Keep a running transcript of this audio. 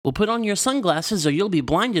Well, put on your sunglasses or you'll be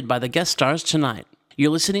blinded by the guest stars tonight. You're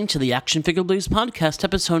listening to the Action Figure Blues Podcast,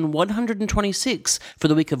 episode 126, for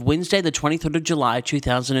the week of Wednesday, the 23rd of July,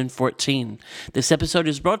 2014. This episode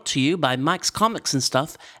is brought to you by Mike's Comics and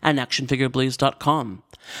Stuff and ActionFigureBlues.com.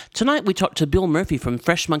 Tonight we talk to Bill Murphy from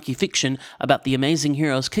Fresh Monkey Fiction about the Amazing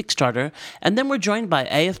Heroes Kickstarter, and then we're joined by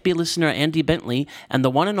AFB listener Andy Bentley and the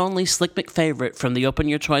one and only Slick McFavorite from the Open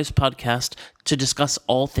Your Toys podcast to discuss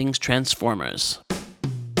all things Transformers.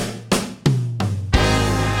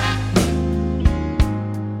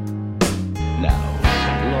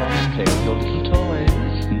 Take your little toys.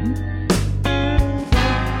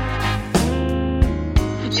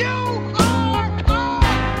 You are a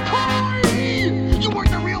toy! You weren't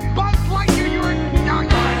the real Buzz Lightyear. You're an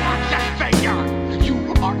action figure. You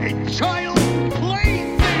are a child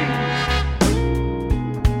plaything.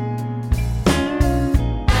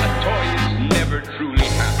 A toy is never truly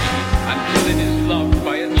happy until it is loved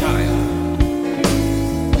by a child.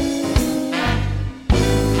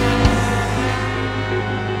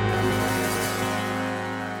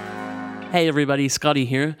 Hey everybody, Scotty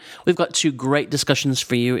here. We've got two great discussions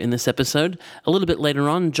for you in this episode. A little bit later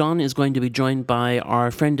on, John is going to be joined by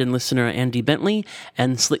our friend and listener Andy Bentley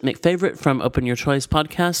and Slick McFavorite from Open Your Toys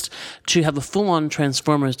podcast to have a full-on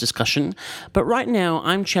Transformers discussion. But right now,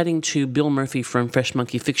 I'm chatting to Bill Murphy from Fresh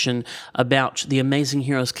Monkey Fiction about the Amazing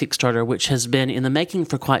Heroes Kickstarter, which has been in the making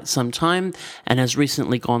for quite some time and has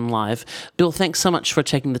recently gone live. Bill, thanks so much for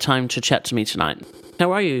taking the time to chat to me tonight.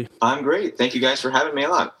 How are you? I'm great. Thank you guys for having me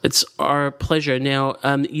on. It's our pleasure. Now,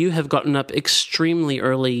 you have gotten up extremely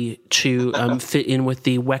early to fit in with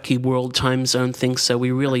the wacky world time zone thing, so we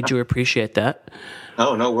really do appreciate that.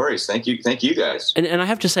 Oh, no worries. Thank you guys. And I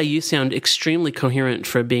have to say, you sound extremely coherent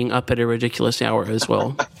for being up at a ridiculous hour as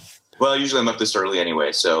well. Well, usually I'm up this early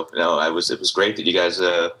anyway, so no, it was great that you guys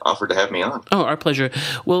offered to have me on. Oh, our pleasure.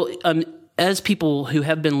 Well, as people who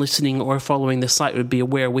have been listening or following the site would be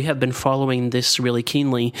aware, we have been following this really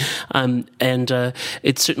keenly, and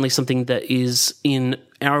it's certainly something that is in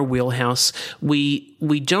our wheelhouse. We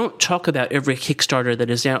don't talk about every Kickstarter that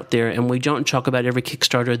is out there, and we don't talk about every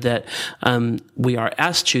Kickstarter that we are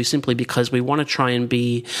asked to, simply because we want to try and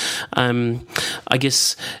be, I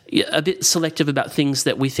guess, a bit selective about things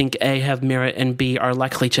that we think A, have merit, and B, are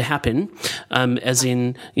likely to happen, as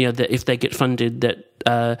in, that if they get funded, that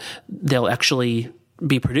they'll actually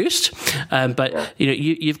be produced, but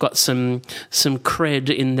you've got some cred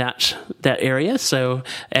in that area. So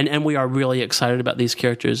and we are really excited about these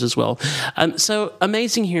characters as well. So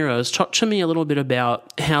Amazing Heroes, talk to me a little bit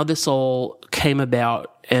about how this all came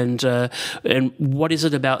about, and what is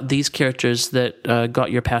it about these characters that got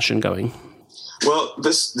your passion going? Well,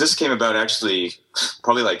 this came about actually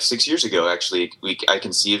probably like 6 years ago. Actually, I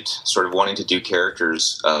conceived sort of wanting to do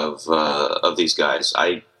characters of these guys.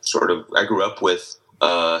 I grew up with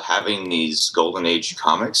having these Golden Age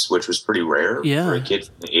comics, which was pretty rare for a kid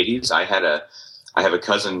from the 80s. I have a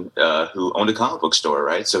cousin who owned a comic book store,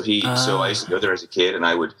 right? So I used to go there as a kid, and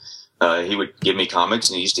he would give me comics,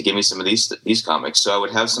 and he used to give me some of these comics. So I would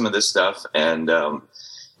have some of this stuff, and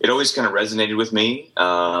it always kind of resonated with me.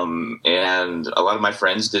 And a lot of my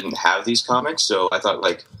friends didn't have these comics, so I thought,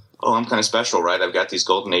 like, oh, I'm kind of special, right? I've got these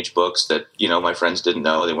Golden Age books that, my friends didn't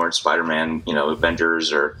know. They weren't Spider-Man,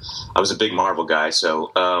 Avengers, or I was a big Marvel guy.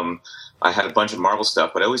 So I had a bunch of Marvel stuff,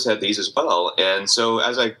 but I always had these as well. And so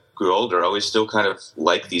as I grew older, I always still kind of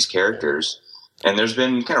liked these characters. And there's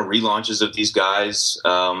been kind of relaunches of these guys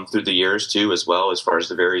through the years, too, as well, as far as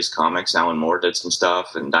the various comics. Alan Moore did some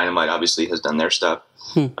stuff, and Dynamite obviously has done their stuff.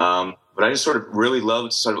 But I just sort of really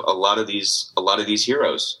loved sort of a lot of these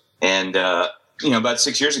heroes. And about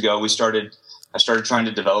 6 years ago, I started trying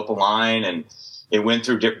to develop a line, and it went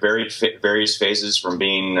through various phases, from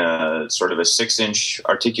being sort of a 6-inch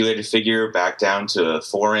articulated figure back down to a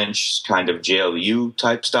 4-inch kind of JLU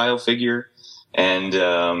type style figure, and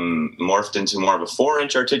morphed into more of a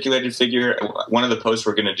 4-inch articulated figure. One of the posts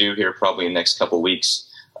we're going to do here probably in the next couple of weeks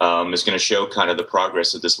is going to show kind of the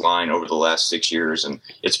progress of this line over the last 6 years, and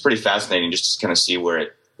it's pretty fascinating just to kind of see where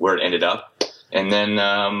it ended up. And then,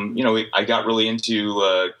 I got really into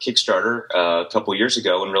Kickstarter a couple of years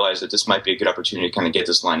ago and realized that this might be a good opportunity to kind of get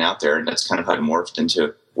this line out there. And that's kind of how it morphed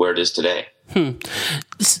into where it is today.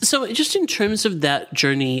 So just in terms of that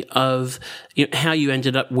journey of how you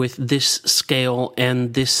ended up with this scale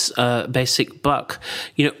and this basic buck,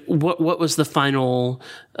 what was the final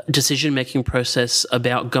decision-making process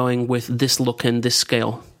about going with this look and this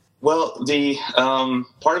scale? Well, the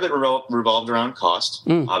part of it revolved around cost,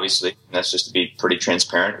 obviously. And that's just to be pretty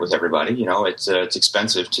transparent with everybody. It's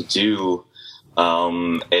expensive to do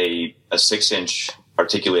a 6-inch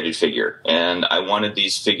articulated figure. And I wanted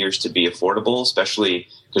these figures to be affordable, especially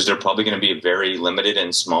because they're probably going to be a very limited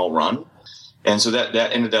and small run. And so that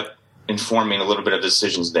ended up informing a little bit of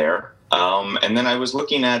decisions there. And then I was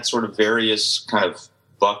looking at sort of various kind of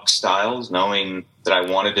buck styles, knowing that I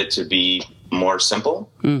wanted it to be more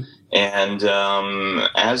simple. And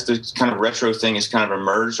as the kind of retro thing has kind of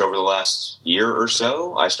emerged over the last year or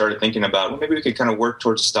so, I started thinking about, well, maybe we could kind of work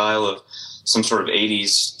towards a style of some sort of 80s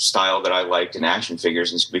style that I liked in action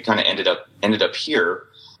figures. And so we kind of ended up here.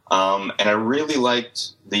 And I really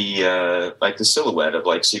liked the silhouette of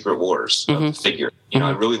like Secret Wars of the figure. You know,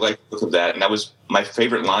 I really liked the look of that. And that was my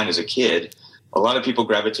favorite line as a kid. A lot of people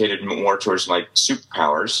gravitated more towards like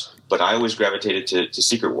superpowers, but I always gravitated to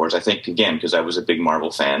Secret Wars. I think, again, because I was a big Marvel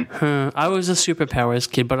fan. I was a superpowers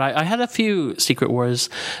kid, but I had a few Secret Wars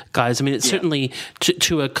guys. I mean, it's certainly,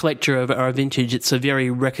 to a collector of our vintage, it's a very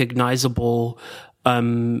recognizable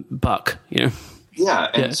buck, you know? Yeah,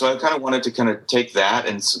 and so I kind of wanted to kind of take that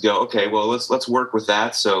and go, okay, well, let's work with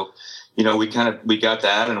that. So, you know, we got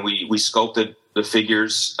that, and we sculpted the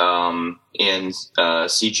figures in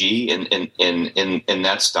CG in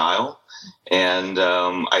that style. And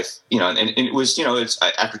and it was, you know,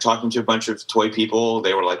 after talking to a bunch of toy people,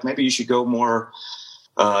 they were like, maybe you should go more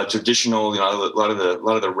traditional. You know, a lot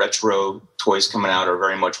of the retro toys coming out are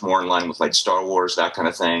very much more in line with like Star Wars, that kind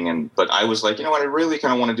of thing. But I was like, you know what, I really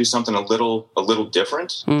kind of want to do something a little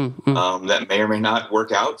different that may or may not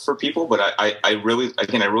work out for people. But I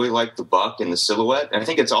really like the buck and the silhouette, and I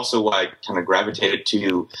think it's also why I kind of gravitated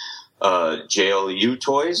to JLU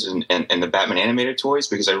toys and the Batman animated toys,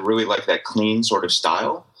 because I really like that clean sort of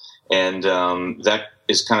style, and that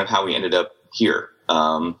is kind of how we ended up here.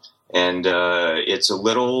 And it's a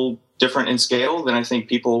little different in scale than I think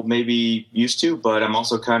people may be used to, but I'm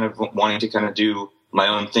also kind of wanting to kind of do my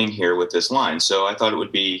own thing here with this line. So I thought it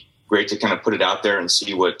would be great to kind of put it out there and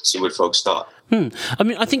see what folks thought. I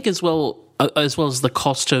mean, I think as well as the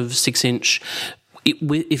cost of 6-inch,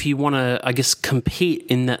 if you want to, I guess, compete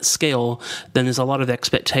in that scale, then there's a lot of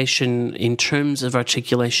expectation in terms of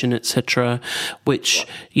articulation, etc., which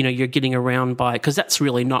you know you're getting around by, because that's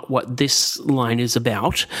really not what this line is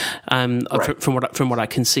about. From what I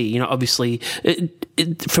can see, you know, obviously,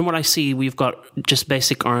 from what I see, we've got just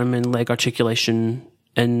basic arm and leg articulation,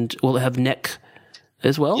 and will it have neck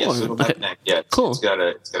as well? Yes, it'll have neck. Yeah, cool. It's got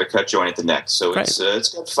a cut joint at the neck, so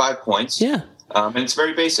it's got 5 points. Yeah. And it's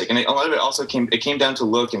very basic, and a lot of it also came down to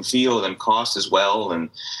look and feel and cost as well. And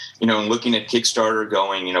you know, and looking at Kickstarter,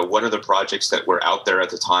 going, you know, what are the projects that were out there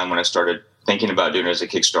at the time when I started thinking about doing it as a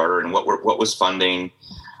Kickstarter, and what was funding,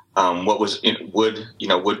 what was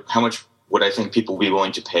how much would I think people would be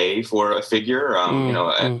willing to pay for a figure?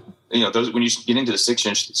 Those, when you get into the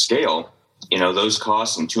 6-inch scale, you know, those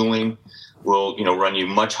costs and tooling will, you know, run you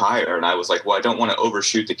much higher. And I was like, well, I don't want to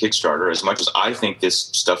overshoot the Kickstarter. As much as I think this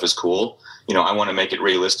stuff is cool, you know, I want to make it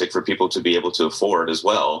realistic for people to be able to afford as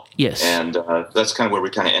well. Yes. And that's kind of where we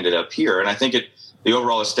kind of ended up here. And I think the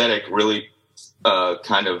overall aesthetic really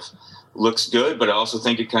kind of looks good, but I also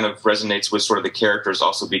think it kind of resonates with sort of the characters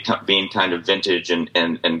also being kind of vintage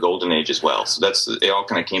and golden age as well. So they all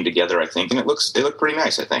kind of came together, I think, and they look pretty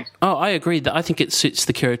nice, I think. Oh, I agree. I think it suits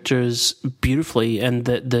the characters beautifully, and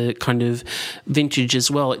the kind of vintage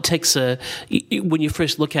as well. It takes when you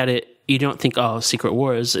first look at it, you don't think, oh, Secret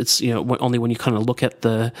Wars. It's, you know, only when you kind of look at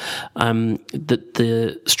the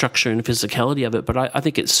structure and physicality of it. But I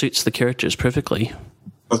think it suits the characters perfectly.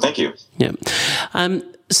 Oh, thank you. Yeah.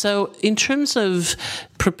 So in terms of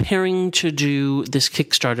preparing to do this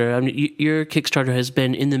Kickstarter, I mean, your Kickstarter has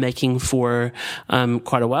been in the making for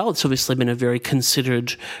quite a while. It's obviously been a very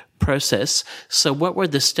considered process. So what were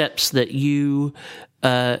the steps that you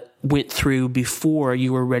went through before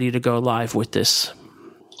you were ready to go live with this?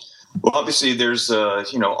 Well, obviously, there's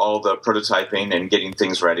all the prototyping and getting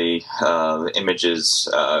things ready, the images,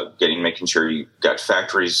 making sure you got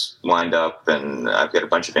factories lined up, and I've got a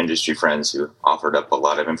bunch of industry friends who offered up a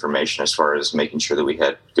lot of information as far as making sure that we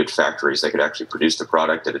had good factories that could actually produce the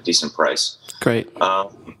product at a decent price. Great.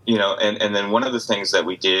 And then one of the things that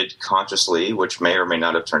we did consciously, which may or may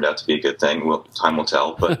not have turned out to be a good thing, time will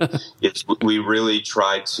tell, but we really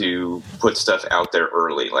tried to put stuff out there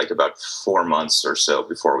early, like about 4 months or so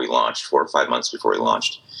before we launched. 4 or 5 months before we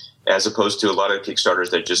launched, as opposed to a lot of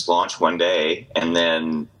Kickstarters that just launch one day and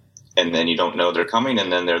then you don't know they're coming,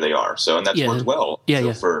 and then there they are. So, and that's worked well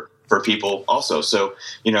for people also. So,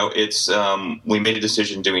 you know, it's we made a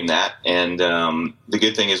decision doing that, and the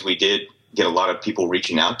good thing is we did get a lot of people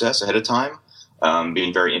reaching out to us ahead of time,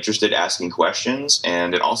 being very interested, asking questions,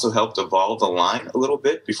 and it also helped evolve the line a little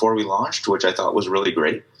bit before we launched, which I thought was really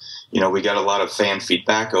great. You know, we got a lot of fan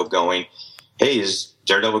feedback of going, hey, is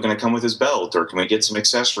Daredevil going to come with his belt, or can we get some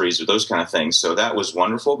accessories, or those kind of things. So that was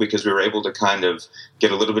wonderful because we were able to kind of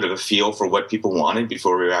get a little bit of a feel for what people wanted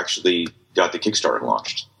before we actually got the Kickstarter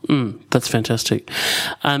launched. That's fantastic.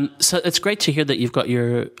 So it's great to hear that you've got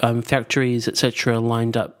your factories, etc.,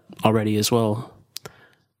 lined up already as well.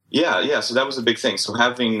 Yeah. So that was a big thing. So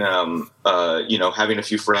having, having a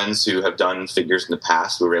few friends who have done figures in the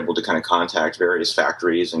past, we were able to kind of contact various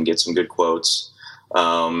factories and get some good quotes,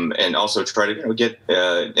 and also try to get.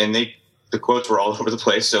 The quotes were all over the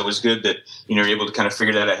place, so it was good that you're able to kind of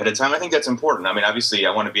figure that ahead of time. I think that's important. I mean, obviously,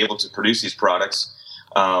 I want to be able to produce these products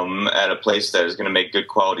at a place that is going to make good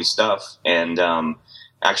quality stuff and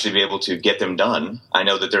actually be able to get them done. I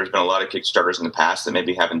know that there's been a lot of Kickstarters in the past that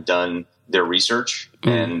maybe haven't done their research,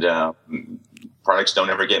 and products don't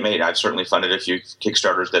ever get made. I've certainly funded a few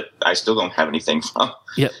Kickstarters that I still don't have anything from.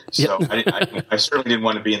 So I certainly didn't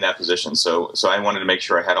want to be in that position. So I wanted to make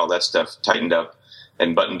sure I had all that stuff tightened up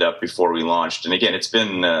and buttoned up before we launched. And again, it's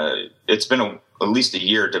been at least a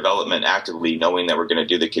year of development actively knowing that we're going to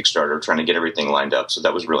do the Kickstarter, trying to get everything lined up. So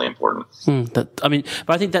that was really important. But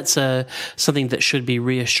I think that's something that should be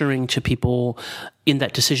reassuring to people in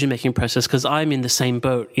that decision-making process, because I'm in the same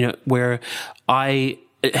boat, where I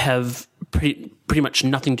have pretty much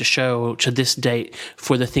nothing to show to this date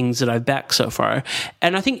for the things that I've backed so far.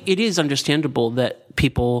 And I think it is understandable that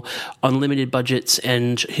people on limited budgets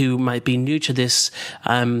and who might be new to this,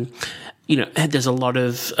 there's a lot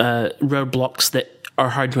of roadblocks that are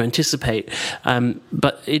hard to anticipate.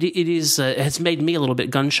 But it has made me a little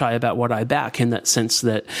bit gun shy about what I back, in that sense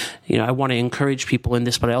that, I want to encourage people in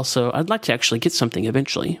this, but I'd like to actually get something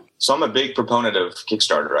eventually. So I'm a big proponent of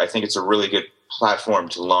Kickstarter. I think it's a really good platform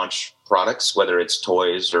to launch products, whether it's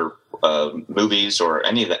toys or movies or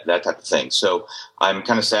any of that type of thing. So I'm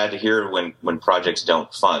kind of sad to hear when projects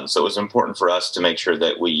don't fund. So it was important for us to make sure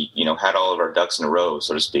that we, had all of our ducks in a row,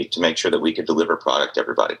 so to speak, to make sure that we could deliver product to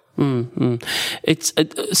everybody. It's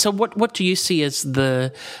so what do you see as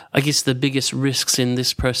the biggest risks in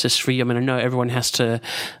this process for you? I mean, I know everyone has to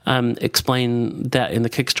explain that in the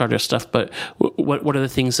Kickstarter stuff, but what are the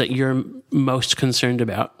things that you're most concerned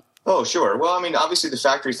about? Oh, sure. Well, I mean, obviously the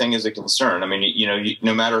factory thing is a concern. I mean,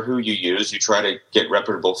 no matter who you use, you try to get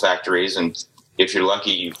reputable factories. And if you're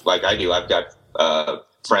lucky, like I do, I've got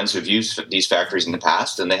friends who've used these factories in the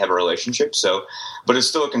past and they have a relationship. So, but it's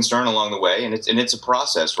still a concern along the way. And it's a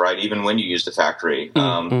process, right? Even when you use the factory.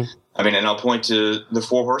 And I'll point to the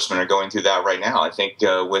Four Horsemen are going through that right now. I think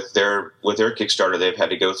with their Kickstarter, they've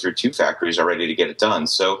had to go through 2 factories already to get it done.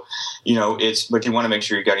 So, but you want to make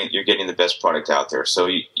sure you're getting the best product out there. So,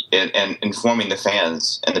 and informing the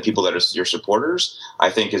fans and the people that are your supporters, I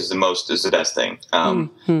think is the best thing.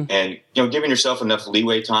 And giving yourself enough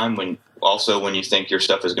leeway time when you think your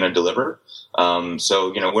stuff is going to deliver.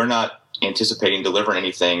 So we're not anticipating delivering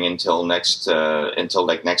anything until next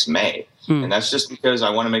May. And that's just because I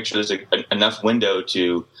want to make sure there's enough window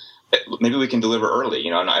to maybe we can deliver early,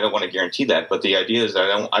 and I don't want to guarantee that. But the idea is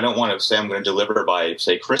that I don't want to say I'm going to deliver by,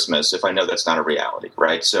 say, Christmas if I know that's not a reality,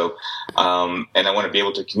 right? So, and I want to be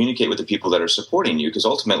able to communicate with the people that are supporting you, because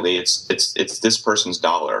ultimately it's this person's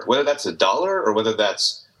dollar, whether that's $1 or whether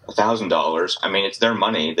that's $1,000. I mean, it's their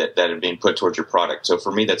money that are being put towards your product. So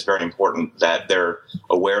for me, that's very important that they're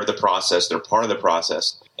aware of the process, they're part of the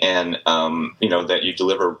process, and that you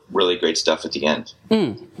deliver really great stuff at the end.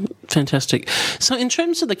 Fantastic. So in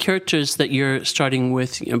terms of the characters that you're starting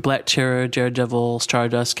with, Black Terror, Daredevil,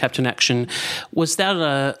 Stardust, Captain Action, was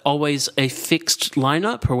that always a fixed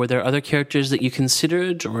lineup, or were there other characters that you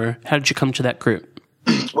considered, or how did you come to that group?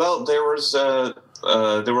 Well, there were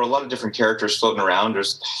a lot of different characters floating around.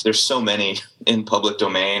 There's so many in public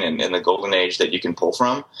domain and in the golden age that you can pull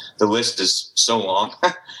from. The list is so long.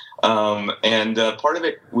 And part of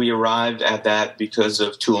it, we arrived at that because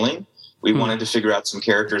of tooling. We wanted to figure out some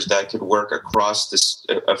characters that could work across this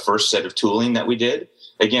first set of tooling that we did.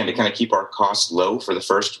 Again, to kind of keep our costs low for the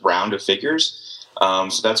first round of figures.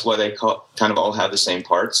 So that's why they kind of all have the same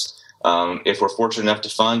parts. If we're fortunate enough to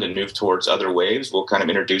fund and move towards other waves, we'll kind of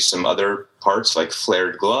introduce some other parts like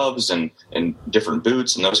flared gloves and different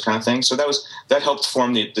boots and those kind of things. So that helped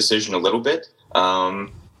form the decision a little bit.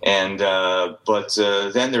 But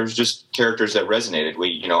then there's just characters that resonated.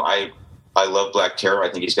 I love Black Terror. I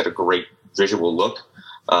think he's got a great visual look.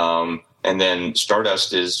 And then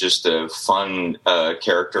Stardust is just a fun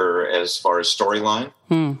character as far as storyline.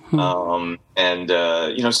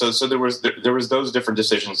 So there was those different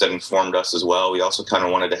decisions that informed us as well. We also kind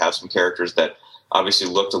of wanted to have some characters that obviously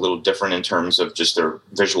looked a little different in terms of just their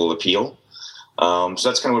visual appeal. So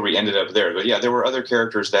that's kind of where we ended up there. But yeah, there were other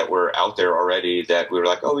characters that were out there already that we were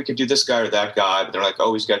like, oh, we could do this guy or that guy. But they're like,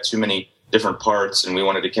 oh, he's got too many different parts, and we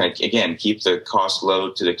wanted to kind of, again, keep the cost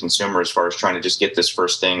low to the consumer as far as trying to just get this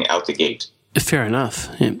first thing out the gate. Fair enough.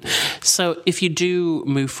 Yeah. So if you do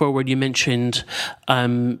move forward, you mentioned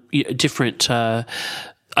different, I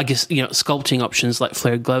guess, sculpting options like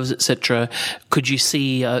flared gloves, etc. Could you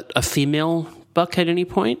see a female buck at any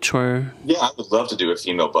point, or? Yeah, I would love to do a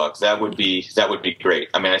female buck. That would be great.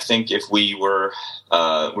 I mean, I think if we were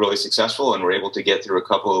really successful and were able to get through a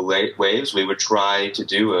couple of waves, we would try to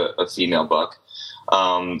do a female buck.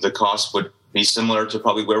 The cost would be similar to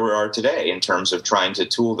probably where we are today in terms of trying to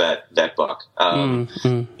tool that buck.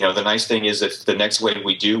 The nice thing is if the next wave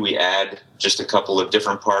we add just a couple of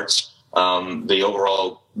different parts, the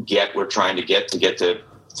overall we're trying to get the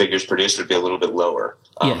figures produced would be a little bit lower.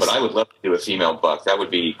 Yes. But I would love to do a female buck. That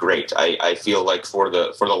would be great. I feel like for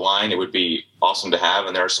the line, it would be awesome to have,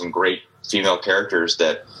 and there are some great female characters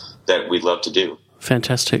that we'd love to do.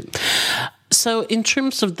 Fantastic. So in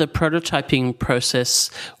terms of the prototyping process,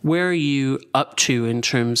 where are you up to in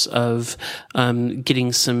terms of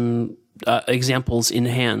getting some examples in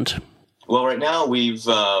hand? Well, right now we've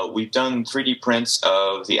done 3D prints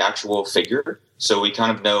of the actual figure, so we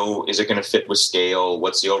kind of know, is it going to fit with scale?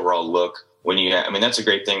 What's the overall look? That's a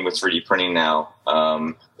great thing with 3D printing now,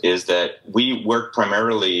 is that we work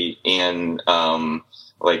primarily in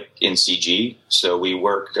CG. So we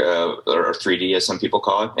work, or 3D as some people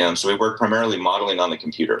call it. So we work primarily modeling on the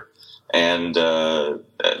computer. And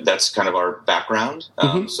that's kind of our background.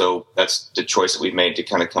 So that's the choice that we've made to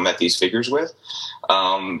kind of come at these figures with.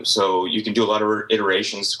 So you can do a lot of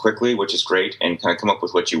iterations quickly, which is great, and kind of come up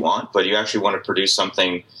with what you want. But you actually want to produce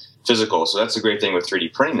something physical. So that's the great thing with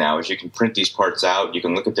 3D printing now, is you can print these parts out. You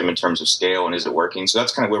can look at them in terms of scale and is it working. So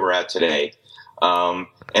that's kind of where we're at today.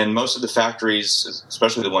 And most of the factories,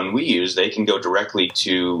 especially the one we use, they can go directly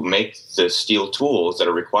to make the steel tools that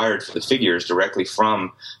are required for the figures directly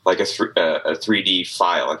from like a 3D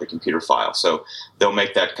file, like a computer file. So they'll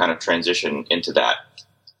make that kind of transition into that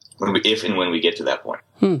if and when we get to that point.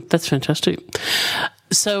 That's fantastic.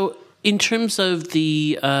 So in terms of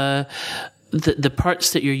the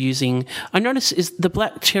parts that you're using, I noticed, is the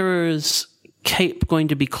Black Terror's cape going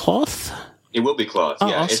to be cloth? It will be cloth. Oh,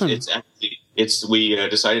 yeah, awesome. We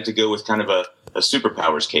decided to go with kind of a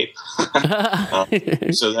superpowers cape.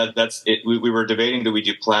 So that's it. We were debating, do we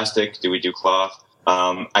do plastic? Do we do cloth?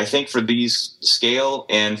 I think for these scale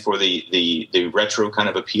and for the retro kind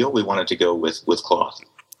of appeal, we wanted to go with cloth.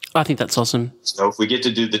 I think that's awesome. So if we get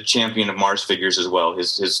to do the Champion of Mars figures as well,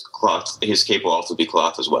 his cape will also be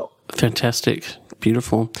cloth as well. Fantastic.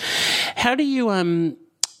 Beautiful. How did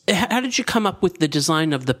you come up with the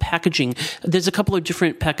design of the packaging? There's a couple of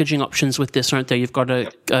different packaging options with this, aren't there? You've got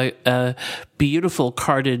a beautiful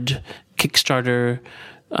carded Kickstarter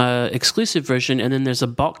exclusive version, and then there's a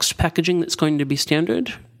boxed packaging that's going to be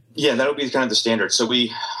standard? Yeah, that'll be kind of the standard. So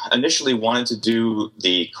we initially wanted to do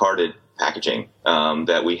the carded packaging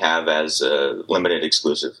that we have as a limited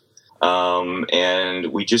exclusive.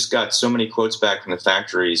 And we just got so many quotes back from the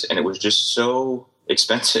factories, and it was just so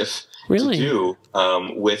expensive really? to do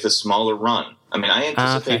with a smaller run. I mean, I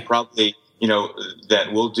anticipate probably, that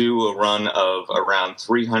we'll do a run of around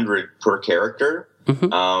 300 per character,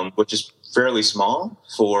 which is fairly small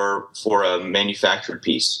for a manufactured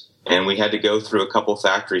piece. And we had to go through a couple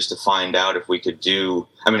factories to find out if we could do.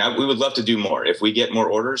 We would love to do more. If we get more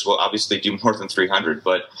orders, we'll obviously do more than 300.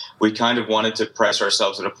 But we kind of wanted to price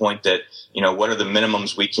ourselves at a point that, what are the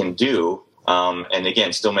minimums we can do, and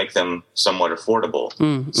again, still make them somewhat affordable.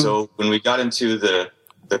 So when we got into the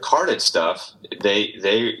carded stuff,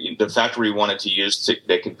 the factory wanted to use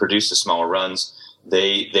they could produce the smaller runs.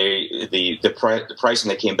 The pricing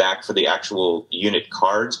that came back for the actual unit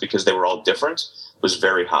cards, because they were all different, was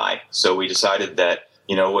very high. So we decided that,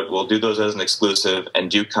 we'll do those as an exclusive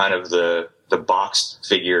and do kind of the boxed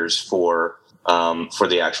figures for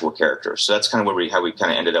the actual characters. So that's kind of how we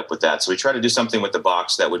kind of ended up with that. So we tried to do something with the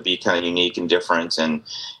box that would be kind of unique and different,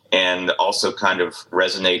 and also kind of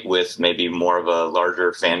resonate with maybe more of a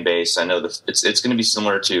larger fan base. I know it's going to be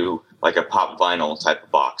similar to like a pop vinyl type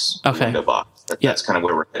of box, window box. That's kind of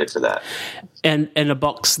where we're headed for that. And a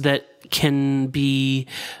box that can be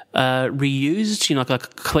reused, like a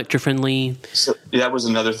collector-friendly. So that was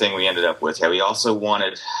another thing we ended up with. Yeah, we also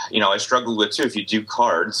wanted, I struggled with too. If you do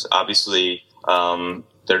cards, obviously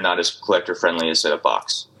they're not as collector-friendly as a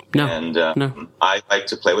box. No, and I like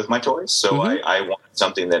to play with my toys, so I wanted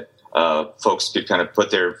something that folks could kind of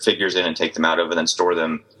put their figures in and take them out of, and then store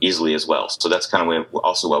them easily as well. So that's kind of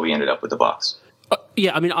also why we ended up with the box.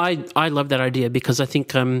 Yeah, I mean, I love that idea because I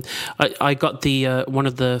think I got the one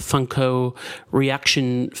of the Funko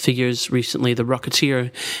reaction figures recently, the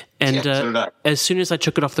Rocketeer, and Yeah, so did I. as soon as I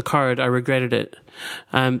took it off the card, I regretted it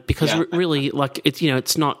because Yeah. really, like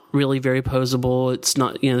it's not really very posable. It's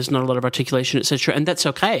not there's not a lot of articulation, etc., and that's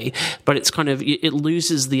okay. But it's kind of it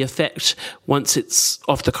loses the effect once it's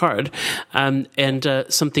off the card, and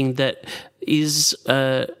something that is.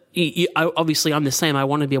 Obviously, I'm the same. I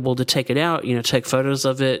want to be able to take it out, take photos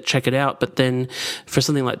of it, check it out. But then for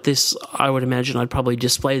something like this, I would imagine I'd probably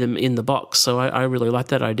display them in the box. So I really like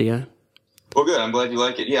that idea. Well, good. I'm glad you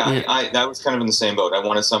like it. Yeah, I was kind of in the same boat. I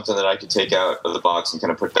wanted something that I could take out of the box and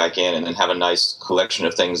kind of put back in and then have a nice collection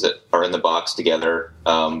of things that are in the box together,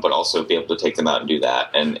 but also be able to take them out and do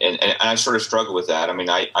that. And I sort of struggle with that. I mean,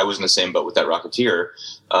 I was in the same boat with that Rocketeer,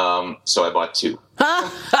 so I bought two.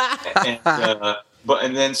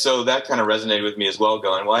 And then so that kind of resonated with me as well,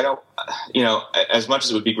 going, well, I don't, as much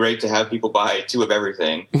as it would be great to have people buy two of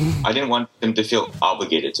everything, I didn't want them to feel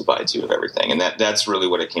obligated to buy two of everything. And that's really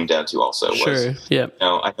what it came down to also. Sure, yeah.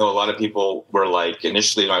 I know a lot of people were like,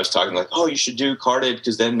 initially when I was talking, like, oh, you should do carded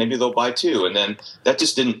because then maybe they'll buy two. And then that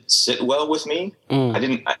just didn't sit well with me. I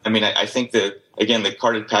think that, again, the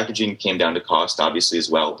carded packaging came down to cost, obviously,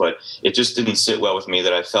 as well. But it just didn't sit well with me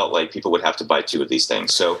that I felt like people would have to buy two of these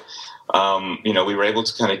things. So, we were able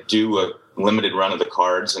to kind of do a limited run of the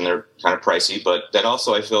cards, and they're kind of pricey, but that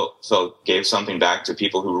also I felt gave something back to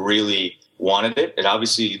people who really wanted it. And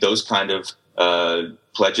obviously those kind of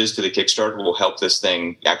pledges to the Kickstarter will help this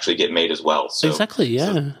thing actually get made as well. So, exactly,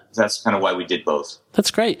 yeah. So that's kind of why we did both.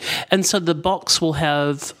 That's great. And so the box will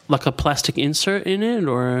have like a plastic insert in it,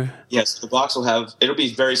 or? Yes, the box it'll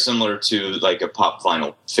be very similar to like a pop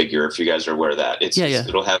vinyl figure, if you guys are aware of that.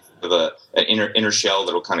 It'll have an inner shell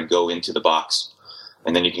that'll kind of go into the box,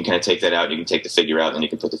 and then you can kind of take that out, you can take the figure out, and then you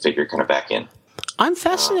can put the figure kind of back in. I'm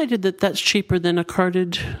fascinated that that's cheaper than a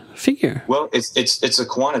carded figure. Well, it's a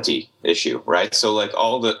quantity issue, right? So like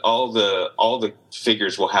all the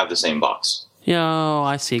figures will have the same box. Yeah, oh,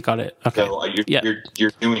 I see. Got it. Okay. So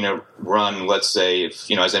you're doing a run. Let's say,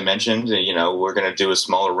 if, as I mentioned, we're going to do a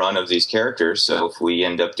smaller run of these characters. So if we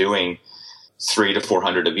end up doing 300 to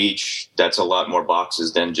 400 of each, that's a lot more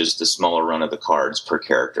boxes than just the smaller run of the cards per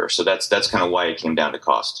character. So that's kind of why it came down to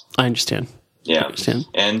cost. I understand. Yeah,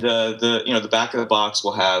 and the back of the box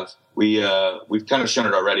will have we've kind of shown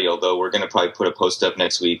it already. Although we're going to probably put a post up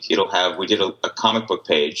next week. We did a comic book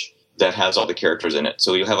page that has all the characters in it.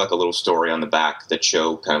 So you'll have like a little story on the back that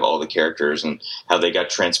show kind of all the characters and how they got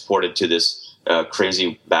transported to this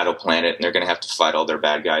crazy battle planet, and they're going to have to fight all their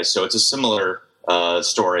bad guys. So it's a similar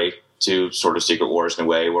story to sort of Secret Wars in a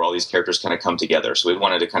way, where all these characters kind of come together. So we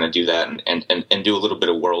wanted to kind of do that and do a little bit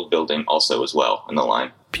of world building also as well in the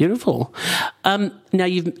line. Beautiful. Now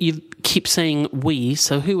you keep saying we,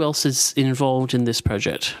 so who else is involved in this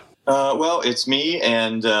project? Well, it's me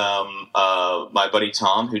and my buddy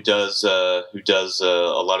Tom, who does a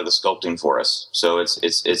lot of the sculpting for us. So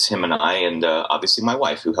it's him and I, and obviously my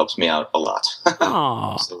wife, who helps me out a lot.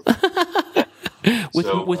 Aww. So, yeah.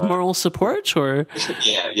 With moral support, or?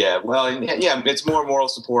 Yeah. Well, yeah, it's more moral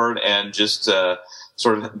support and just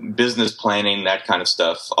sort of business planning, that kind of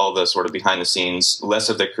stuff. All the sort of behind the scenes, less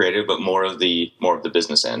of the creative, but more of the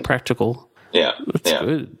business end. Practical. Yeah, that's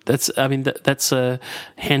good. That's a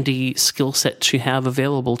handy skill set to have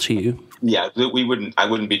available to you. Yeah, I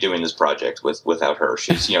wouldn't be doing this project without her.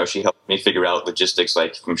 She's she helped me figure out logistics,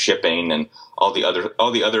 like from shipping and all the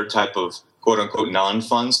other type of quote unquote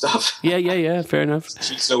non-fun stuff. Yeah. Fair enough.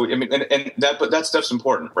 But that stuff's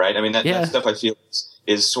important, right? I mean, that stuff I feel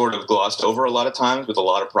is sort of glossed over a lot of times with a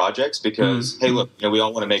lot of projects because hey, look, we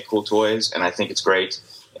all want to make cool toys, and I think it's great.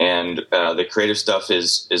 And the creative stuff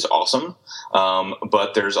is awesome,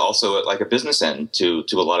 but there's also like a business end to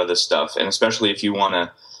a lot of this stuff, and especially if you want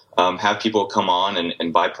to have people come on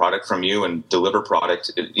and buy product from you and deliver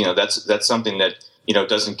product, that's something that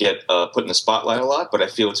doesn't get put in the spotlight a lot, but I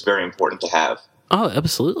feel it's very important to have. Oh,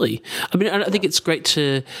 absolutely. I mean, I think it's great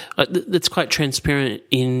to that's quite transparent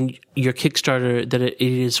in your Kickstarter that it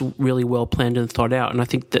is really well planned and thought out, and I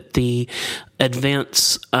think that the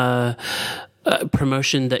advance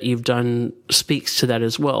promotion that you've done speaks to that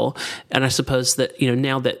as well. And I suppose that,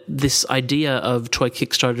 now that this idea of toy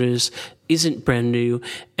Kickstarters isn't brand new,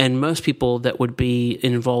 and most people that would be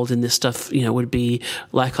involved in this stuff, would be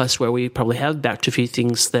like us, where we probably have backed a few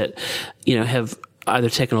things that, have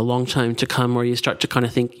either taken a long time to come, or you start to kind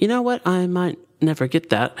of think, what, I might never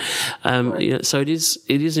get that. So it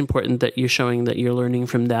is important that you're showing that you're learning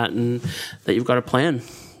from that and that you've got a plan.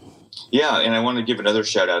 Yeah, and I want to give another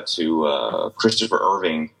shout out to Christopher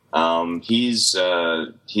Irving, He's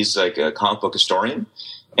like a comic book historian.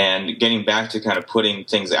 And getting back to kind of putting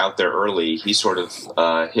things out there early, he sort of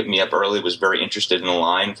hit me up early, was very interested in the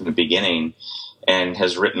line from the beginning, and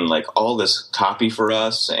has written like all this copy for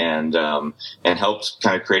us and helped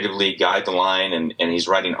kind of creatively guide the line. And he's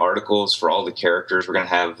writing articles for all the characters. We're going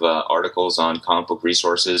to have articles on comic book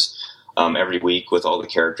resources every week with all the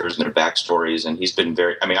characters and their backstories. And he's been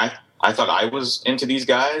very, I mean, I thought I was into these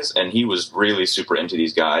guys, and he was really super into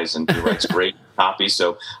these guys, and he writes great copy.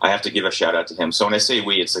 So I have to give a shout out to him. So when I say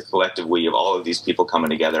we, it's a collective we of all of these people coming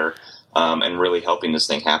together and really helping this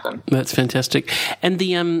thing happen. That's fantastic. And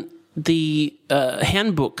the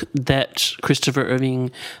handbook that Christopher Irving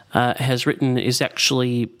has written is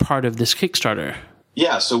actually part of this Kickstarter.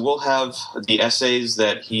 Yeah, so we'll have the essays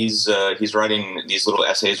that he's writing, these little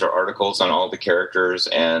essays or articles on all the characters,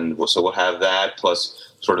 and so we'll have that plus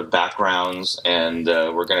sort of backgrounds, and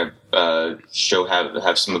we're going to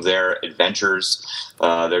have some of their adventures,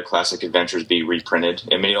 their classic adventures be reprinted.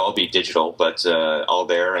 It may all be digital, but all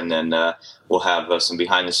there, and then we'll have some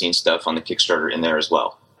behind-the-scenes stuff on the Kickstarter in there as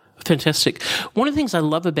well. Fantastic. One of the things I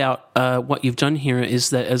love about what you've done here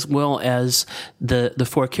is that, as well as the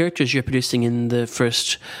 4 characters you're producing in the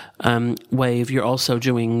first wave, you're also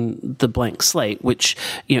doing the blank slate, which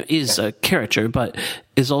is a character, but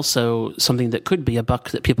is also something that could be a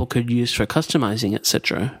buck that people could use for customizing,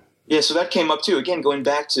 etc. Yeah, so that came up too. Again, going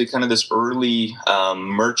back to kind of this early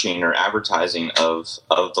merching or advertising of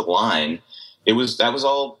the line. That was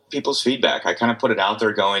all people's feedback. I kind of put it out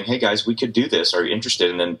there going, hey guys, we could do this. Are you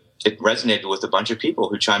interested? And then it resonated with a bunch of people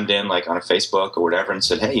who chimed in like on a Facebook or whatever and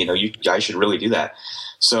said, hey, you guys should really do that.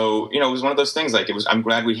 So, it was one of those things I'm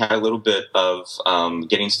glad we had a little bit of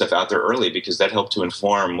getting stuff out there early, because that helped to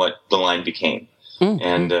inform what the line became. Mm-hmm.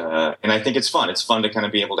 And I think it's fun. It's fun to kind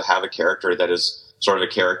of be able to have a character that is sort of a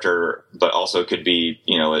character, but also could be,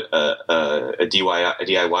 a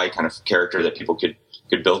DIY kind of character that people could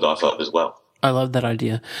build off of as well. I love that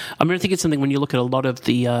idea. I mean, I think it's something when you look at a lot of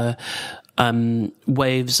the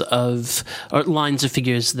waves of or lines of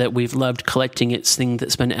figures that we've loved collecting, it's thing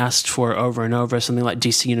that's been asked for over and over. Something like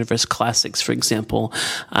DC Universe Classics, for example.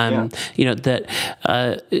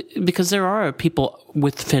 Because there are people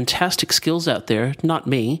with fantastic skills out there, not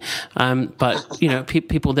me, but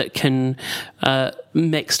people that can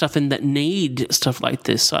make stuff and that need stuff like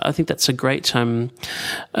this. So I think that's a great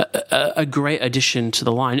addition to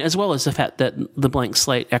the line, as well as the fact that the blank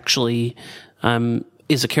slate actually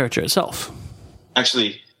is a character itself.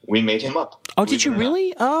 Actually, we made him up. Oh, did you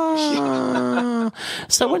really? Oh,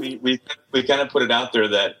 so we kind of put it out there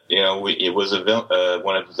that it was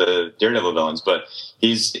one of the Daredevil villains, but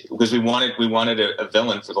because we wanted a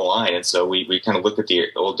villain for the line, and so we kind of looked at the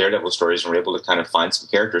old Daredevil stories and were able to kind of find some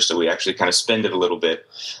characters. So we actually kind of spend it a little bit,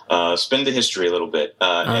 spin the history a little bit,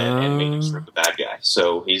 and make him sort of the bad guy.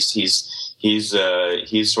 So he's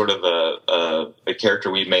sort of a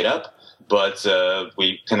character we've made up. But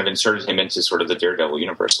we kind of inserted him into sort of the Daredevil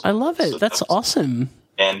universe. I love it. So that's awesome.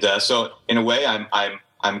 And so, in a way,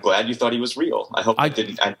 I'm glad you thought he was real. I hope but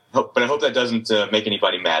I hope that doesn't make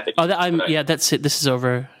anybody mad. That's it. This is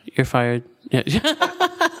over. You're fired. Yeah.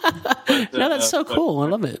 No, that's so cool. I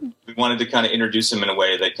love it. We wanted to kind of introduce him in a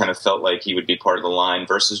way that kind of felt like he would be part of the line,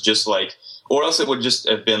 versus just like, or else it would just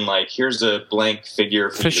have been like, here's a blank figure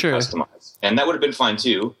for you to customize, and that would have been fine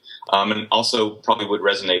too. And also probably would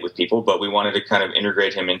resonate with people, but we wanted to kind of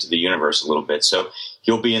integrate him into the universe a little bit. So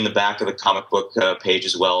he'll be in the back of the comic book page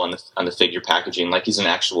as well on the figure packaging, like he's an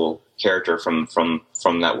actual character from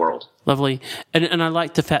that world. Lovely. And I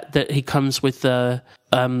like the fact that he comes with a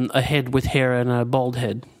head with hair and a bald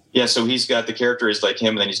head. Yeah, so he's got, the character is like him,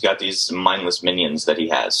 and then he's got these mindless minions that he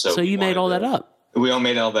has. So you made all that up? We all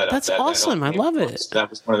made all that up. That's awesome. I love it. That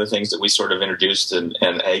was one of the things that we sort of introduced. And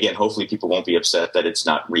again, hopefully people won't be upset that it's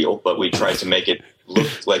not real, but we tried to make it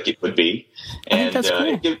look like it would be. And that's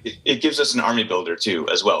cool. It gives us an army builder too,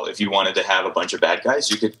 as well. If you wanted to have a bunch of bad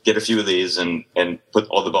guys, you could get a few of these and put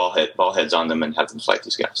all the ball heads on them and have them fight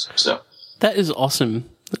these guys. So that is awesome.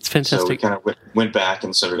 That's fantastic. So we kind of went back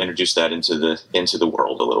and sort of introduced that into the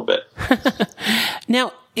world a little bit.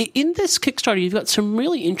 Now, in this Kickstarter, you've got some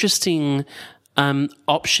really interesting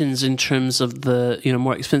options in terms of the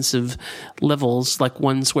more expensive levels, like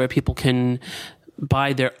ones where people can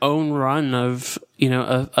buy their own run of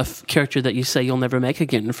a character that you say you'll never make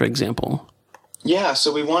again, for example. Yeah,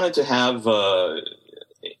 so we wanted to have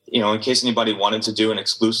in case anybody wanted to do an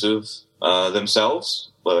exclusive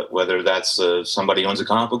themselves, whether that's somebody who owns a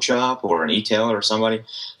comic book shop or an e-tailer or somebody,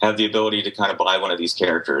 have the ability to kind of buy one of these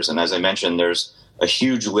characters. And as I mentioned, there's a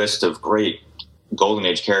huge list of great Golden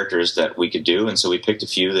Age characters that we could do. And so we picked a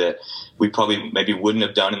few that we probably maybe wouldn't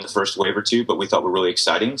have done in the first wave or two, but we thought were really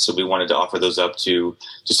exciting. So we wanted to offer those up to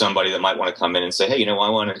somebody that might want to come in and say, hey, I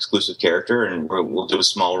want an exclusive character, and we'll do a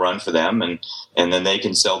small run for them, and then they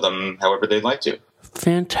can sell them however they'd like to.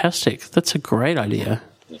 Fantastic. That's a great idea.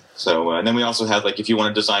 So, and then we also have, like, if you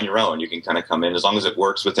want to design your own, you can kind of come in as long as it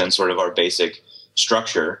works within sort of our basic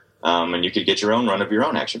structure. And you could get your own run of your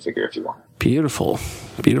own action figure if you want. Beautiful.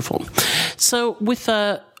 So with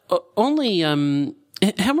only,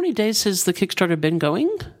 how many days has the Kickstarter been going?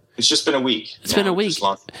 It's just been a week. It's been a week.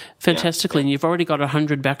 Fantastically. Yeah. And you've already got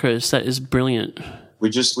 100 backers. That is brilliant. We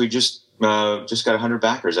just got 100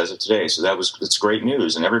 backers as of today. So it's great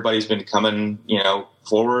news. And everybody's been coming,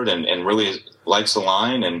 forward and really likes the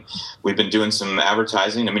line. And we've been doing some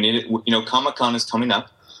advertising. I mean, Comic-Con is coming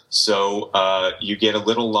up. So you get a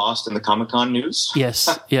little lost in the Comic-Con news.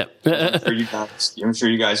 Yes. Yeah. I'm sure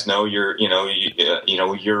you guys know you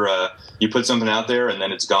put something out there and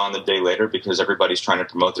then it's gone the day later because everybody's trying to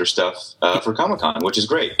promote their stuff for Comic-Con, which is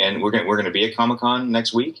great. And we're going to be at Comic-Con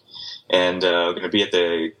next week, and we're going to be at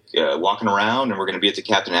the walking around, and we're going to be at the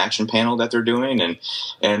Captain Action panel that they're doing,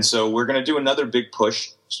 and so we're going to do another big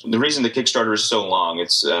push. The reason the Kickstarter is so long, it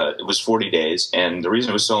was 40 days, and the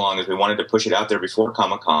reason it was so long is we wanted to push it out there before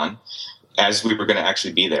Comic-Con, as we were going to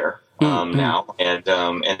actually be there now,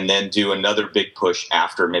 and then do another big push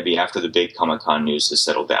after the big Comic-Con news has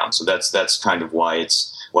settled down. So that's kind of why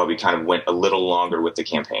we kind of went a little longer with the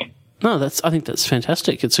campaign. No, I think that's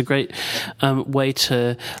fantastic. It's a great way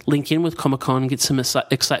to link in with Comic-Con and get some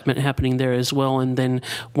excitement happening there as well. And then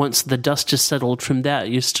once the dust is settled from that,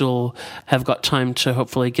 you still have got time to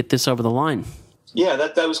hopefully get this over the line. Yeah,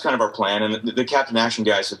 that was kind of our plan. And the Captain Action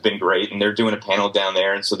guys have been great, and they're doing a panel down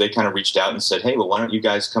there. And so they kind of reached out and said, hey, well, why don't you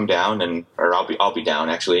guys come down, or I'll be down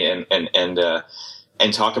actually, and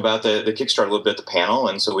talk about the Kickstarter a little bit at the panel.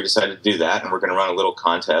 And so we decided to do that. And we're going to run a little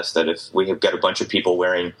contest that if we have got a bunch of people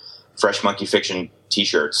wearing Fresh Monkey Fiction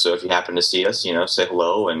t-shirts. So if you happen to see us, say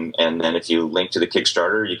hello, and then if you link to the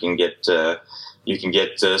Kickstarter, you can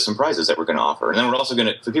get some prizes that we're going to offer. And then we're also going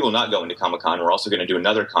to, for people not going to Comic-Con, we're also going to do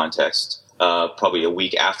another contest probably a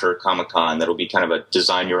week after Comic-Con. That'll be kind of a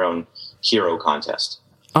design your own hero contest.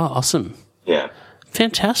 Oh, awesome! Yeah.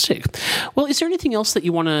 Fantastic. Well, is there anything else that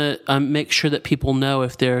you want to make sure that people know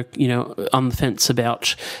if they're on the fence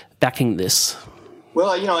about backing this? Well,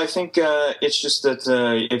 I think it's just that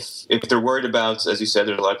if they're worried about, as you said,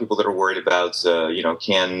 there's a lot of people that are worried about,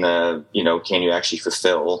 can you actually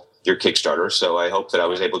fulfill your Kickstarter? So I hope that I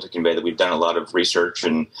was able to convey that we've done a lot of research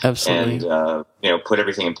and put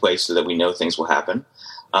everything in place so that we know things will happen.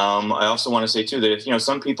 I also want to say too that if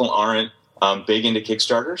some people aren't big into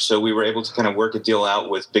Kickstarter, so we were able to kind of work a deal out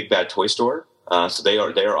with Big Bad Toy Store. So they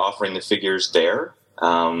are offering the figures there.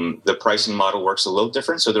 The pricing model works a little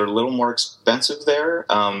different, so they're a little more expensive there,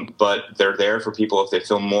 but they're there for people if they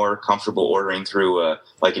feel more comfortable ordering through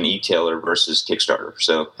like an e-tailer versus Kickstarter.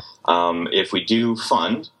 So if we do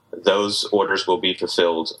fund, those orders will be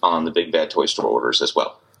fulfilled on the Big Bad Toy Store orders as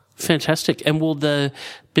well. Fantastic. And will the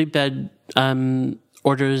Big Bad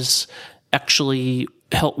orders actually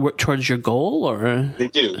help work towards your goal, or they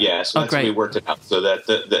do? Yeah, so that's how we worked it out, so that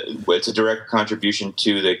it's a direct contribution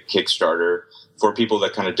to the Kickstarter for people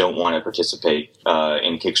that kind of don't want to participate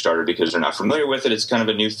in Kickstarter because they're not familiar with it. It's kind of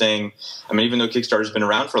a new thing. I mean, even though Kickstarter's been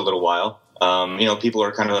around for a little while, people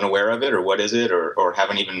are kind of unaware of it, or what is it, or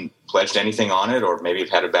haven't even pledged anything on it, or maybe have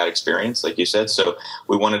had a bad experience, like you said. So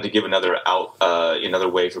we wanted to give another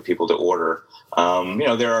way for people to order.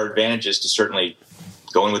 There are advantages to certainly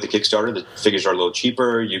going with the Kickstarter. The figures are a little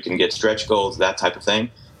cheaper. You can get stretch goals, that type of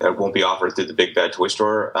thing. That won't be offered through the Big Bad Toy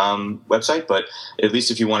Store website, but at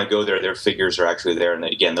least if you want to go there, their figures are actually there. And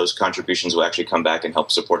again, those contributions will actually come back and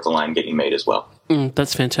help support the line getting made as well.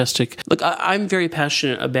 That's fantastic. Look, I'm very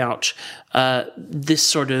passionate about this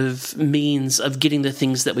sort of means of getting the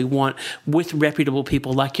things that we want with reputable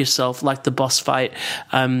people like yourself, like the Boss Fight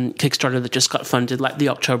Kickstarter that just got funded, like the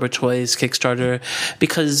October Toys Kickstarter,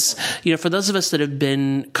 because for those of us that have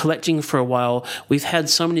been collecting for a while, we've had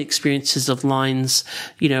so many experiences of lines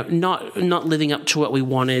not living up to what we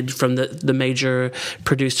wanted from the major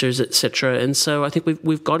producers, etc. And so I think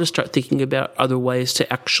we've got to start thinking about other ways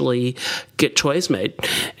to actually get toys made.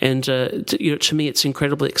 And to me, it's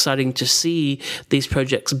incredibly exciting to see these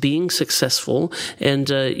projects being successful, and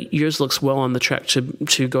yours looks well on the track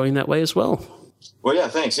to going that way as well. Well, yeah,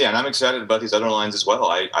 thanks. Yeah, and I'm excited about these other lines as well.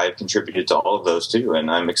 I've contributed to all of those too, and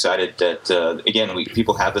I'm excited that again,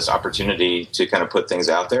 people have this opportunity to kind of put things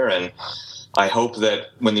out there, and I hope that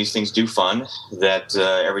when these things do fund, that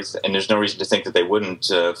everything, and there's no reason to think that they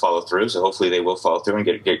wouldn't follow through. So hopefully they will follow through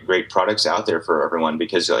and get great products out there for everyone.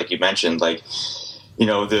 Because, like you mentioned, like, you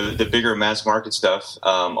know, the bigger mass market stuff,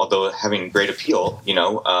 although having great appeal, you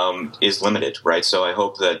know, is limited, right? So I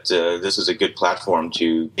hope that this is a good platform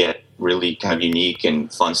to get really kind of unique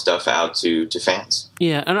and fun stuff out to fans.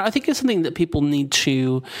 Yeah, and I think it's something that people need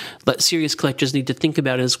to, like serious collectors need to think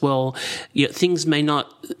about as well. You know, things may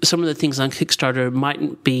not, some of the things on Kickstarter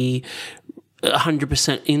mightn't be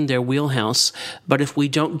 100% in their wheelhouse, but if we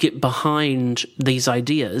don't get behind these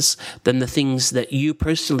ideas, then the things that you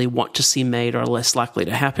personally want to see made are less likely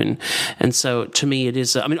to happen. And so to me, it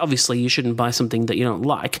is, I mean, obviously you shouldn't buy something that you don't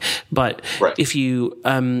like, but right. If you,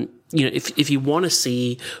 you know, if you want to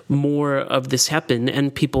see more of this happen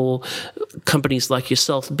and people, companies like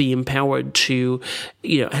yourself be empowered to,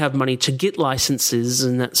 you know, have money to get licenses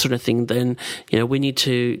and that sort of thing, then, you know, we need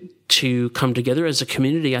to come together as a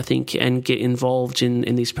community, I think, and get involved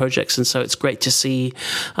in these projects. And so it's great to see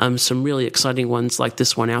some really exciting ones like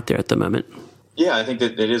this one out there at the moment. Yeah, I think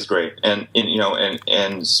that it is great. And you know,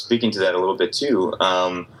 and speaking to that a little bit too,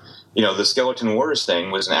 you know, the Skeleton Wars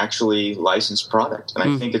thing was an actually licensed product. And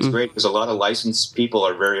I think it's great because a lot of licensed people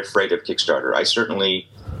are very afraid of Kickstarter. I certainly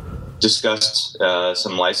discussed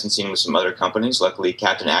some licensing with some other companies. Luckily,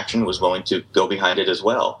 Captain Action was willing to go behind it as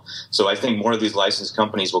well. So I think more of these licensed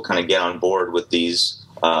companies will kind of get on board with these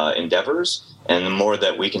endeavors. And the more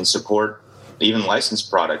that we can support even licensed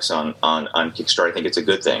products on Kickstarter, I think it's a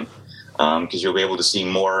good thing. Because you'll be able to see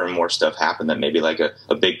more and more stuff happen that maybe like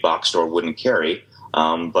a big box store wouldn't carry.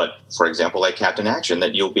 But for example, like Captain Action,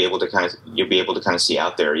 that you'll be able to kind of see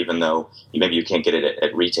out there, even though maybe you can't get it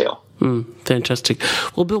at retail. Fantastic.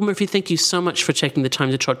 Well, Bill Murphy, thank you so much for taking the time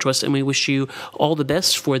to talk to us, and we wish you all the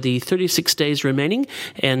best for the 36 days remaining,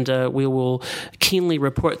 and we will keenly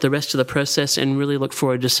report the rest of the process and really look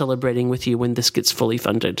forward to celebrating with you when this gets fully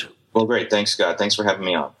funded. Well, great. Thanks, Scott. Thanks for having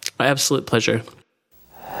me on. My absolute pleasure.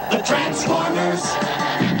 The Transformers,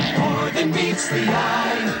 more than meets the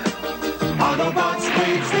eye. Autobots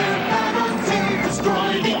wage their battle to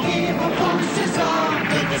destroy the evil forces of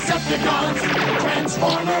the Decepticons.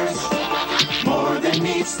 Transformers, more than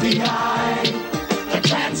meets the eye. The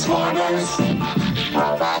Transformers,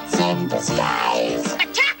 robots in disguise.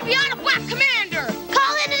 Attack the Autobot Commander!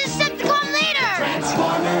 Call in a Decepticon leader!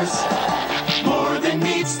 Transformers, more than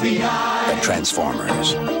meets the eye. The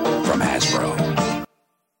Transformers from Hasbro.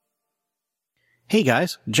 Hey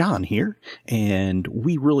guys, John here, and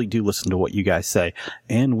we really do listen to what you guys say,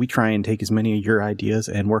 and we try and take as many of your ideas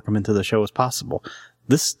and work them into the show as possible.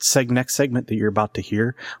 This next segment that you're about to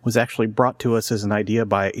hear was actually brought to us as an idea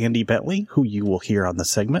by Andy Bentley, who you will hear on the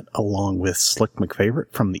segment, along with Slick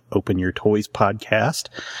McFavorite from the Open Your Toys podcast.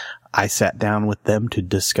 I sat down with them to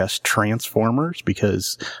discuss Transformers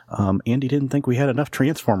because Andy didn't think we had enough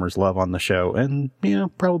Transformers love on the show. And, you know,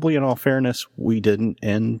 probably in all fairness, we didn't.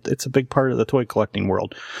 And it's a big part of the toy collecting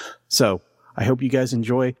world. So I hope you guys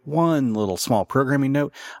enjoy. One little small programming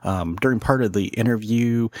note. During part of the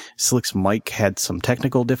interview, Slick's mic had some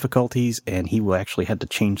technical difficulties, and he actually had to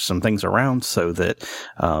change some things around so that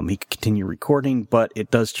he could continue recording, but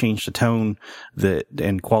it does change the tone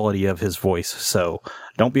and quality of his voice. So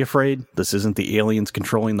don't be afraid. This isn't the aliens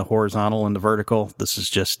controlling the horizontal and the vertical. This is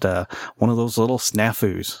just one of those little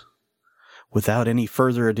snafus. Without any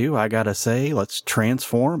further ado, I gotta say, let's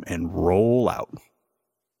transform and roll out.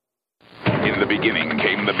 In the beginning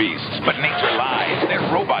came the beasts, but nature lies.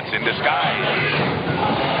 They're robots in disguise.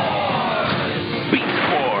 Beast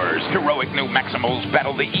Wars. Heroic new Maximals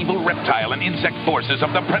battle the evil reptile and insect forces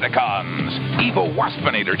of the Predacons. Evil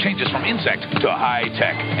Waspinator changes from insect to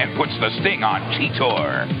high-tech and puts the sting on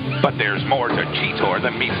Cheetor. But there's more to Cheetor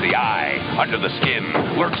than meets the eye. Under the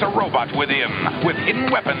skin lurks a robot within, with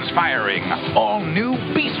hidden weapons firing. All new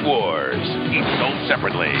Beast Wars, each sold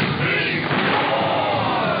separately.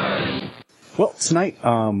 Well, tonight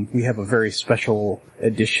we have a very special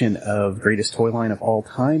edition of Greatest Toy Line of All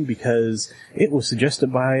Time because it was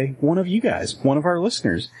suggested by one of you guys, one of our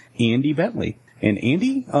listeners, Andy Bentley. And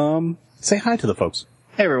Andy, say hi to the folks.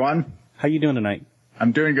 Hey everyone. How you doing tonight?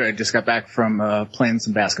 I'm doing good. Just got back from playing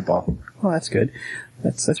some basketball. Oh, that's good.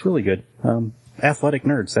 That's really good. Athletic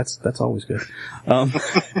nerds, that's always good.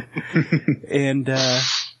 And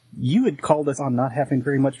you had called us on not having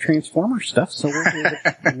very much Transformers stuff, so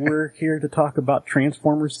we're here to talk about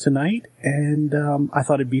Transformers tonight, and I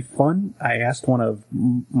thought it'd be fun. I asked one of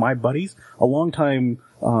my buddies, a longtime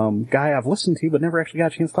guy I've listened to but never actually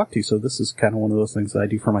got a chance to talk to, so this is kind of one of those things that I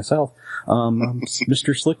do for myself.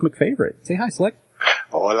 Mr. Slick McFavorite. Say hi, Slick.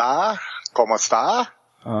 Hola, ¿cómo está?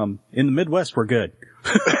 In the Midwest, we're good.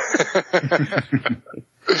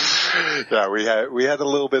 Yeah, we had a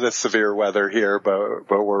little bit of severe weather here, but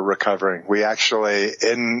we're recovering. We actually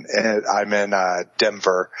I'm in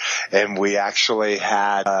Denver, and we actually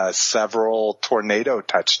had several tornado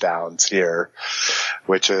touchdowns here,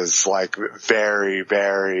 which is like very,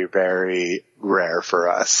 very, very rare for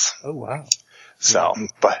us. Oh wow. So,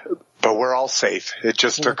 but we're all safe. It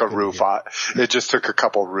just took a roof off. It just took a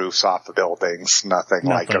couple roofs off the buildings. Nothing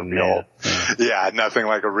like a real, nothing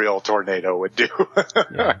like a real tornado would do.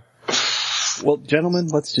 Yeah. Well, gentlemen,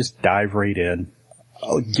 let's just dive right in.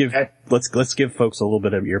 Let's give folks a little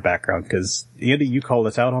bit of your background, because Andy, you called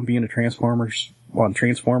us out on being Transformers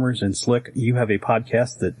and Slick. You have a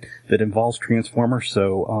podcast that involves Transformers.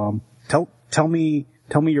 So, tell me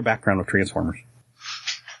your background with Transformers.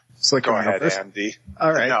 Slick, go ahead, Andy.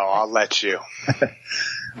 All right. No, I'll let you.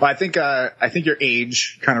 Well, I think your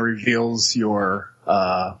age kind of reveals your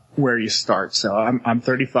where you start. So I'm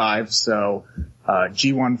 35, so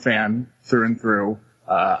G1 fan through and through.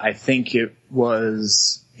 I think it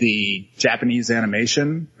was the Japanese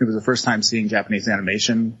animation. It was the first time seeing Japanese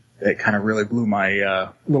animation. It kind of really blew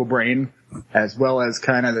my little brain, as well as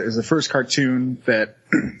it was the first cartoon that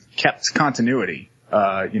kept continuity.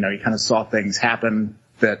 You kind of saw things happen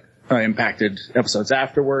that impacted episodes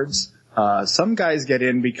afterwards. Some guys get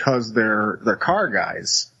in because they're car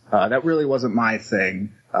guys. That really wasn't my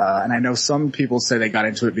thing. And I know some people say they got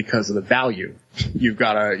into it because of the value. You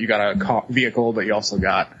got a vehicle, but you also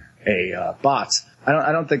got a bot.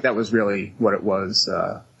 I don't think that was really what it was,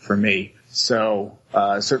 for me. So,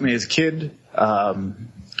 certainly as a kid,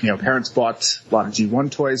 parents bought a lot of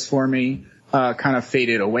G1 toys for me, kind of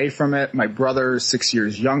faded away from it. My brother's 6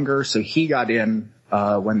 years younger, so he got in,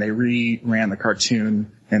 when they ran the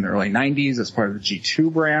cartoon in the early 90s as part of the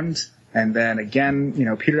G2 brand. And then again,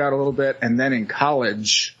 petered out a little bit. And then in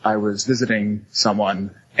college, I was visiting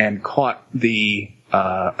someone and caught the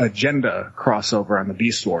Agenda crossover on the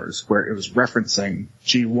Beast Wars, where it was referencing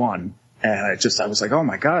G1. And I was like, oh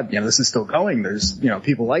my God, this is still going. There's,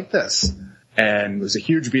 people like this. And was a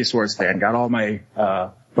huge Beast Wars fan. Got all my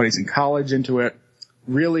buddies in college into it.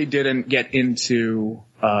 Really didn't get into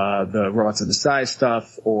the Robots of Desai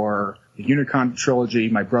stuff or the Unicron trilogy.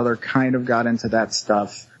 My brother kind of got into that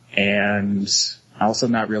stuff. And also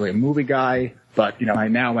not really a movie guy, but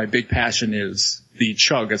my big passion is the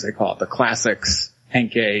Chug, as they call it, the classics,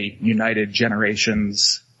 Henkei, United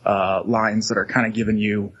Generations, lines that are kind of giving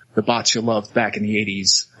you the bots you loved back in the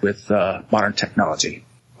 80s with, modern technology.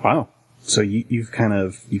 Wow. So you kind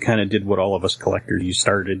of did what all of us collectors, you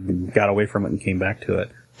started and got away from it and came back to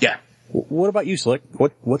it. Yeah. What about you, Slick?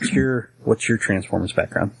 What's your Transformers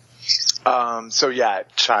background?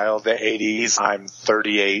 Child of the 80s. I'm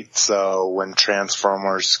 38, so when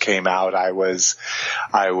Transformers came out, I was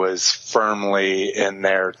firmly in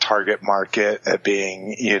their target market at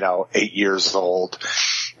being, 8 years old.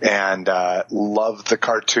 And, loved the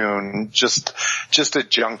cartoon, just a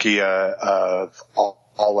junkie, of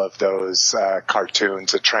all of those,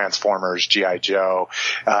 cartoons of Transformers, G.I. Joe,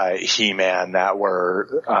 He-Man that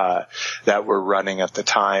were running at the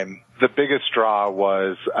time. The biggest draw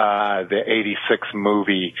was the 86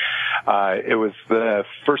 movie. It was the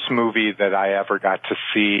first movie that I ever got to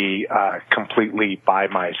see completely by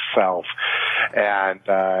myself. And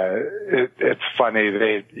it's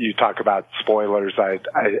funny, you talk about spoilers. I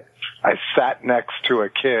sat next to a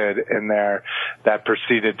kid in there that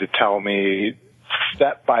proceeded to tell me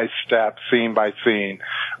step by step, scene by scene,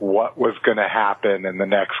 what was going to happen in the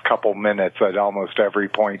next couple minutes at almost every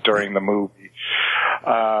point during the movie.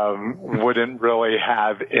 Wouldn't really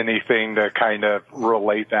have anything to kind of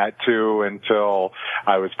relate that to until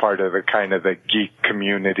I was part of the geek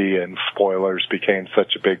community and spoilers became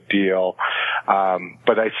such a big deal.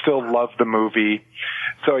 But I still love the movie.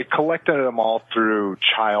 So I collected them all through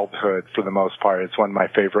childhood for the most part. It's one of my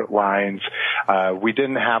favorite lines. We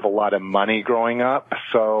didn't have a lot of money growing up,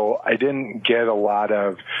 so I didn't get a lot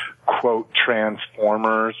of quote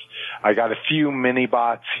Transformers. I got a few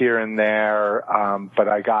mini-bots here and there, but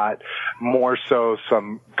I got more so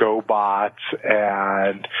some GoBots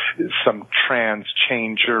and some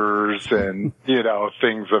Trans-Changers and,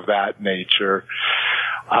 things of that nature.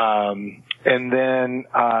 And then,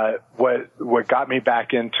 what got me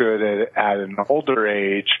back into it at an older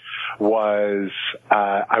age was,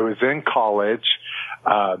 I was in college.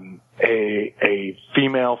 A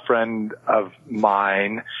female friend of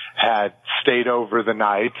mine had stayed over the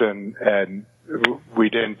night and we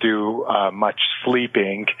didn't do, much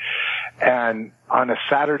sleeping. And on a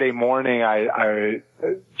Saturday morning,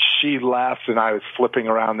 she left and I was flipping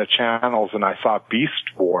around the channels and I saw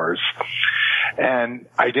Beast Wars. And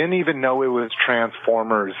I didn't even know it was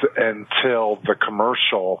Transformers until the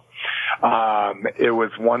commercial. It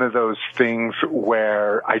was one of those things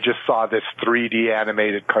where I just saw this 3D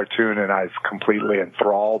animated cartoon and I was completely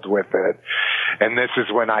enthralled with it. And this is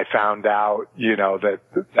when I found out,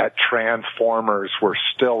 that Transformers were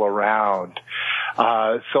still around.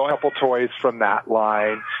 So a couple toys from that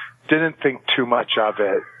line. Didn't think too much of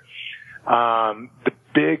it. The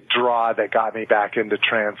big draw that got me back into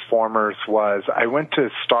Transformers was I went to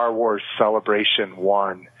Star Wars Celebration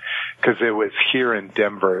 1 because it was here in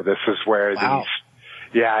Denver. This is where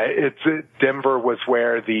Denver was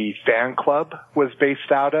where the fan club was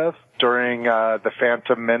based out of during the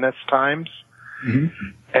Phantom Menace times. Mm-hmm.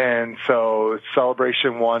 And so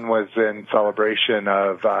Celebration 1 was in celebration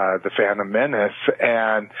of the Phantom Menace,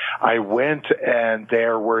 and I went and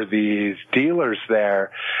there were these dealers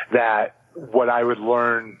there that what I would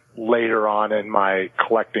learn later on in my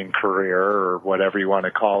collecting career, or whatever you want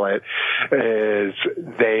to call it, is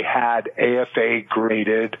they had AFA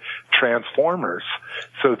graded Transformers.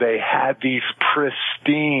 So they had these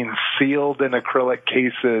pristine, sealed in acrylic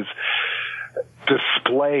cases,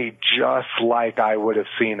 displayed just like I would have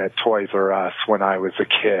seen at Toys R Us when I was a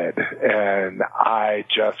kid. And I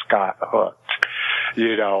just got hooked.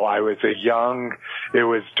 It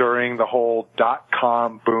was during the whole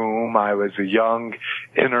 .com boom. I was a young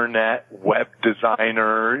internet web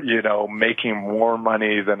designer, making more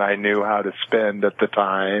money than I knew how to spend at the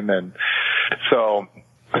time. And so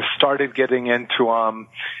I started getting into them.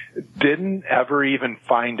 Didn't ever even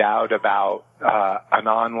find out about an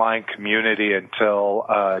online community until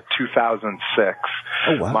 2006.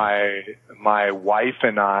 Oh, wow. My wife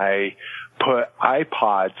and I put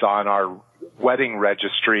iPods on our wedding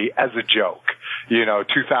registry as a joke.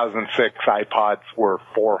 2006 iPods were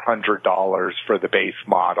 $400 for the base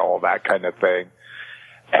model, that kind of thing.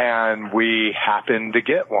 And we happened to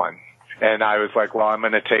get one. And I was like, well, I'm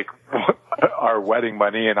going to take our wedding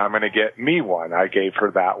money and I'm going to get me one. I gave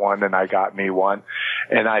her that one and I got me one.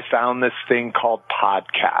 And I found this thing called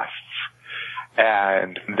podcasts.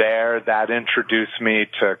 And that introduced me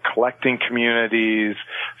to collecting communities,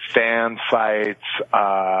 fan sites,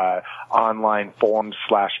 online forums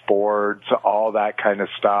 / boards, all that kind of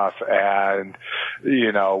stuff. And,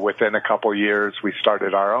 within a couple years, we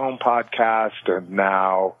started our own podcast, and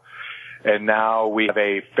now we have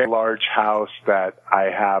a very large house that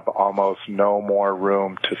I have almost no more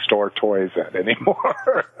room to store toys in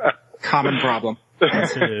anymore. Common problem.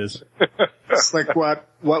 Yes, it is. It's like what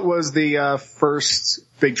was the first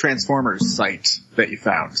big Transformers site that you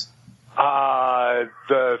found?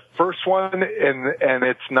 The first one, and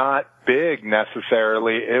it's not big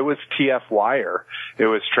necessarily, it was TF Wire. It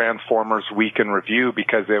was Transformers Week in Review,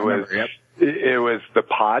 because it was the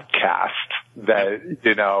podcast that,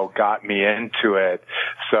 got me into it.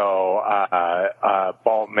 So,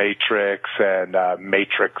 Ball Matrix and,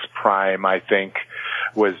 Matrix Prime, I think,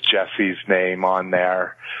 was Jesse's name on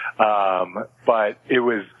there. But it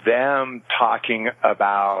was them talking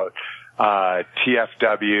about,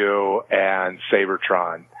 TFW and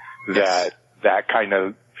Sabertron that kind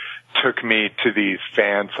of took me to these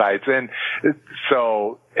fan sites. And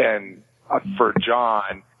so, for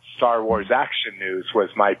John, Star Wars Action News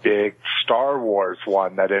was my big Star Wars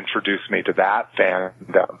one that introduced me to that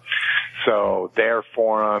fandom. So their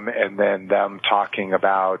forum, and then them talking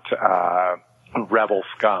about, Rebel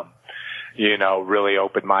Scum, really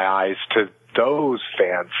opened my eyes to those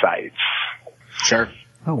fan sites. Sure.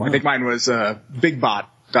 Oh, wow. I think mine was,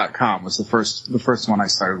 bigbot.com was the first one I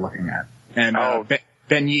started looking at. And,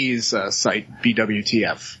 Ben Yee's, site,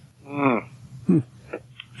 BWTF.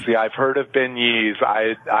 See, I've heard of Ben Yee's.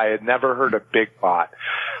 I had never heard of BigBot.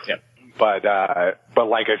 Yep. But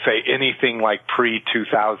like I say, anything like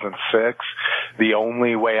pre-2006, the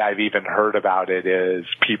only way I've even heard about it is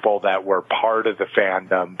people that were part of the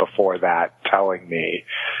fandom before that telling me,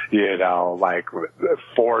 like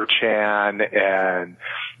 4chan and,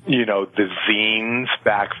 the zines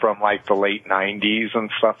back from like the late 90s and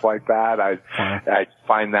stuff like that. I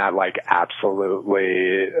find that like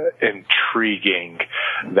absolutely intriguing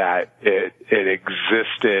that it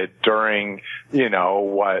existed during,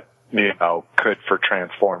 what, could for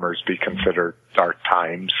Transformers be considered dark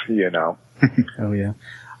times, Oh yeah.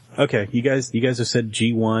 Okay, you guys have said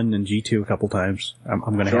G1 and G2 a couple times. I'm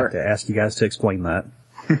going to have to ask you guys to explain that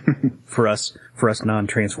for us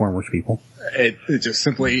non-Transformers people. It just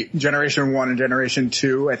simply Generation 1 and Generation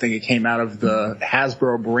 2. I think it came out of the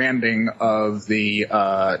Hasbro branding of the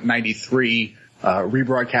 93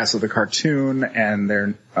 rebroadcast of the cartoon, and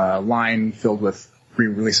their line filled with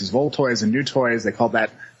re-releases of old toys and new toys. They called that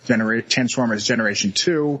Transformers Generation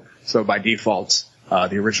 2. So by default,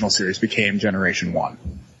 the original series became Generation 1.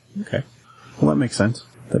 Okay. Well, that makes sense.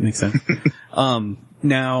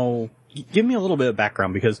 Now, give me a little bit of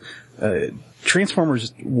background, because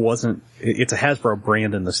Transformers it's a Hasbro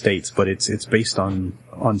brand in the States, but it's based on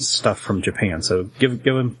stuff from Japan. So give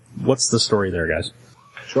them, what's the story there, guys?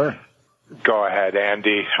 Sure. Go ahead,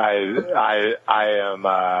 Andy.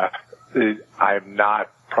 I'm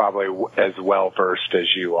not probably as well versed as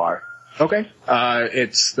you are. Okay.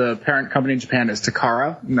 It's the parent company in Japan is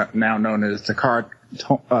Takara, now known as Takara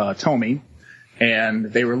Tomy. And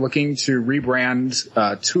they were looking to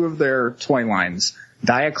rebrand two of their toy lines,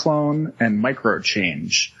 Diaclone and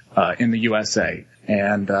Microchange, in the USA.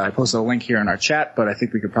 And I posted a link here in our chat, but I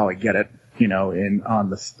think we could probably get it, on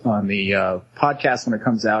the podcast when it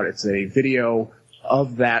comes out. It's a video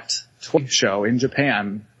of that toy show in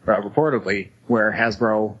Japan, reportedly, where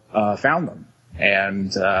Hasbro found them.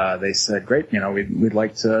 And they said, great, we'd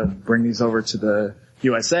like to bring these over to the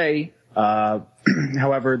USA.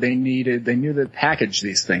 However, they knew to package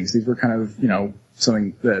these things. These were kind of,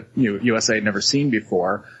 something that USA had never seen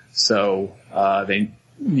before. So they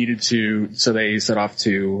set off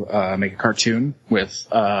to make a cartoon with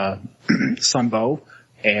Sunbow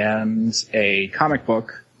and a comic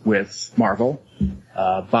book with Marvel.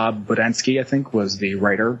 Bob Budiansky, I think, was the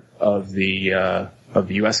writer of the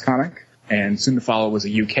US comic, and soon to follow was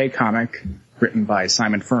a UK comic written by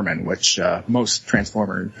Simon Furman, which most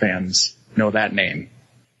Transformer fans know that name.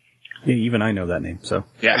 Yeah, even I know that name, so.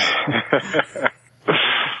 Yeah.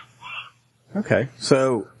 Okay,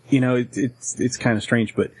 so, it's kind of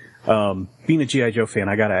strange, but being a G.I. Joe fan,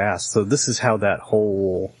 I gotta ask, so this is how that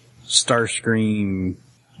whole Starscream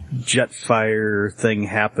Jetfire thing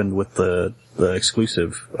happened with the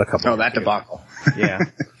exclusive a couple Oh, that debacle. Yeah.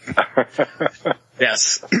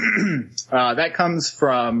 Yes. That comes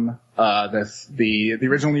from the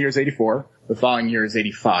original year is 84, the following year is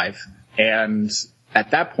 85, and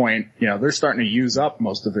at that point, they're starting to use up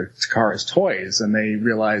most of the Takara's toys, and they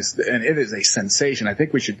realized, and it is a sensation. I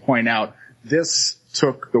think we should point out, this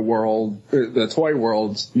took the toy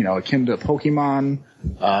world, akin to Pokemon,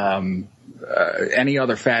 any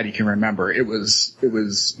other fad you can remember. It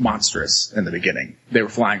was monstrous in the beginning. They were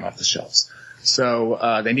flying off the shelves.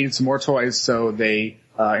 So, they needed some more toys, so they,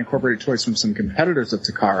 incorporated toys from some competitors of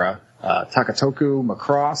Takara, Takatoku,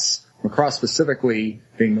 Macross specifically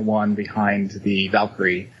being the one behind the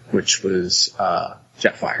Valkyrie, which was,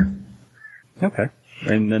 Jetfire. Okay.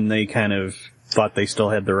 And then they kind of thought they still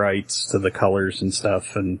had the rights to the colors and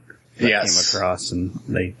stuff, and that came across, and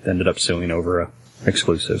they ended up suing over a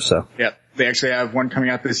exclusive, so. Yep. They actually have one coming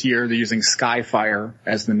out this year. They're using Skyfire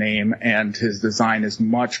as the name, and his design is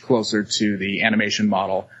much closer to the animation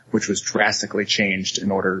model, which was drastically changed in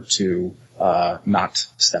order to not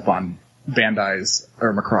step on Bandai's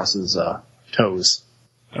or Macross's toes.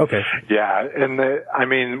 Okay. Yeah, and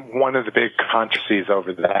one of the big controversies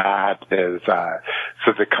over that is,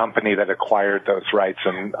 so the company that acquired those rights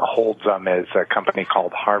and holds them is a company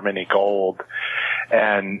called Harmony Gold,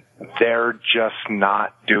 and they're just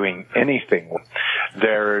not doing anything.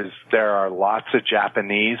 There are lots of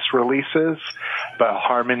Japanese releases, but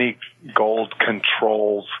Harmony Gold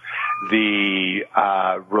controls the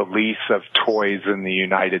release of toys in the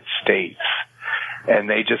United States. And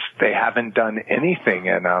they haven't done anything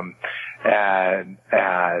in them and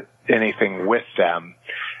anything with them.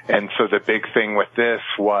 And so the big thing with this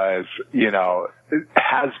was,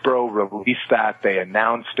 Hasbro released that, they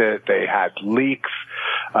announced it, they had leaks,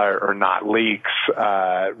 or not leaks,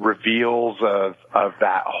 reveals of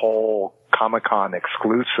that whole Comic-Con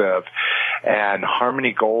exclusive, and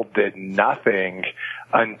Harmony Gold did nothing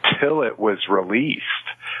until it was released,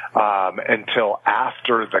 until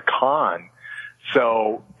after the con.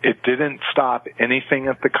 So it didn't stop anything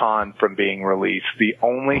at the con from being released. The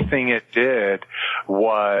only thing it did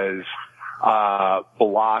was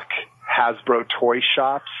block Hasbro Toy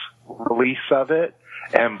Shop's release of it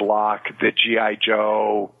and block the G.I.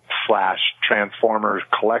 Joe / Transformers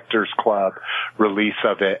Collectors Club release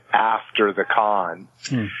of it after the con.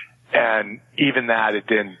 And even that, it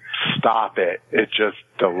didn't stop it. It just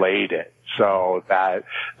delayed it. So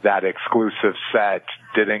that exclusive set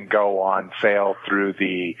didn't go on sale through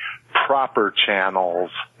the proper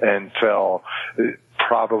channels until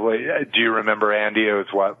probably, do you remember, Andy, it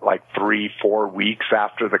was like 3-4 weeks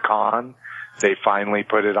after the con? They finally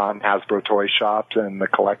put it on Hasbro Toy Shops and the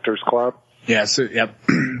Collectors Club? Yeah, so, yep,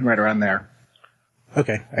 right around there.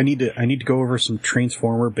 Okay, I need to go over some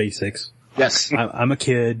Transformer basics. Yes. I'm a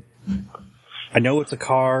kid. I know it's a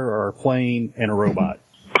car or a plane and a robot.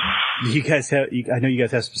 Do you guys have, I know you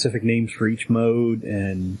guys have specific names for each mode,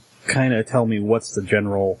 and kind of tell me what's the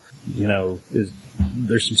general,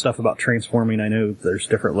 there's some stuff about transforming. I know there's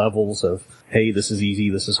different levels of, hey, this is easy,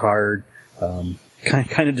 this is hard.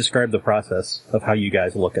 Kind of describe the process of how you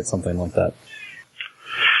guys look at something like that.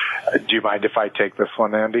 Do you mind if I take this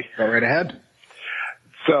one, Andy? Go right ahead.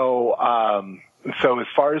 So as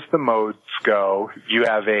far as the modes go, you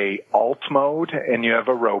have a alt mode and you have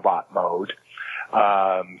a robot mode.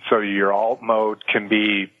 So your alt mode can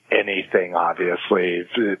be anything, obviously.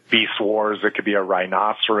 Beast Wars, it could be a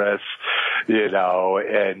rhinoceros,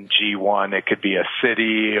 and G1, it could be a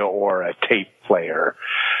city or a tape player.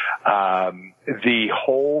 The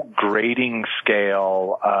whole grading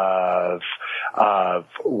scale of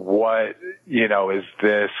what, is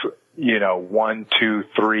this, 1, 2,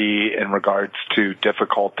 3 in regards to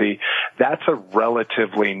difficulty, that's a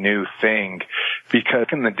relatively new thing, because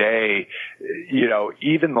in the day,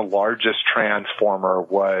 even the largest transformer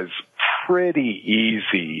was pretty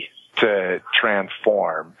easy to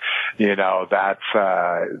transform. That's,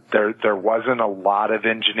 there wasn't a lot of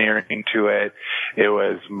engineering to it. It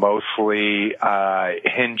was mostly,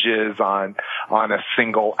 hinges on a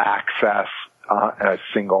single axis,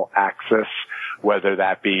 whether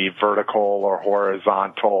that be vertical or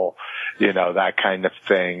horizontal, that kind of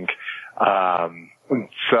thing.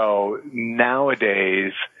 So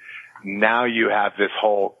nowadays, now you have this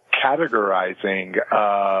whole categorizing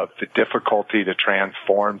of the difficulty to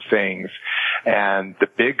transform things. And the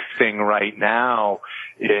big thing right now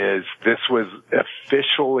is, this was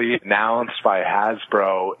officially announced by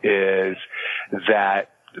Hasbro, is that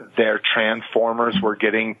their transformers were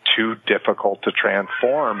getting too difficult to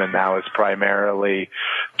transform, and that was primarily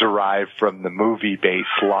derived from the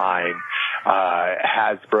movie-based line.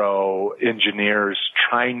 Hasbro engineers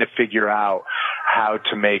trying to figure out how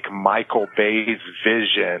to make Michael Bay's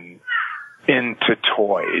vision into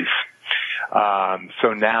toys.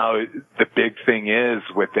 So now the big thing is,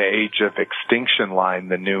 with the Age of Extinction line,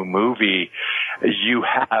 the new movie, you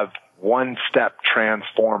have one-step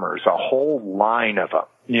transformers, a whole line of them.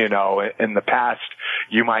 In the past,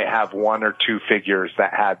 you might have 1 or 2 figures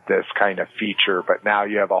that had this kind of feature, but now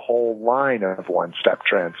you have a whole line of one-step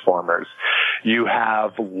transformers. You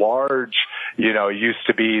have large, it used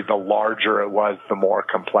to be the larger it was, the more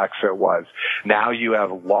complex it was. Now you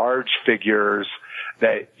have large figures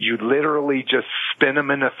that you literally just spin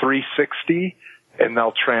them in a 360 and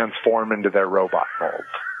they'll transform into their robot mold.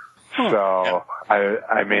 So,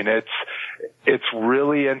 I mean, it's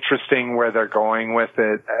really interesting where they're going with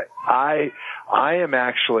it. I am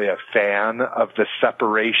actually a fan of the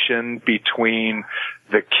separation between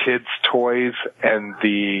the kids' toys and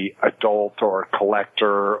the adult or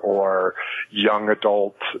collector or young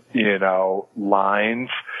adult, lines.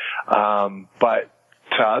 But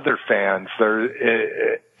to other fans,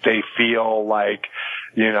 they feel like,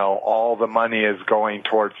 all the money is going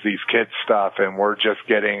towards these kids stuff, and we're just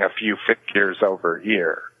getting a few figures over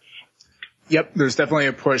here. Yep, there's definitely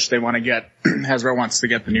a push. They want to get, Hasbro wants to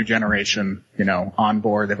get the new generation, on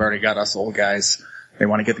board. They've already got us old guys. They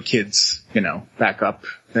want to get the kids, back up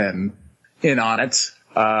and in on it.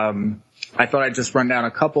 I thought I'd just run down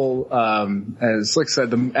a couple, as Slick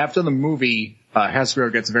said, after the movie,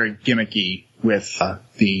 Hasbro gets very gimmicky with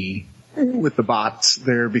the bots.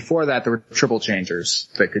 Before that, there were triple changers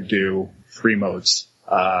that could do 3 modes.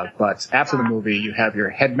 But after the movie, you have your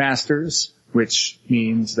headmasters, which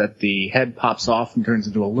means that the head pops off and turns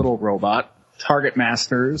into a little robot. Target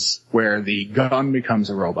masters, where the gun becomes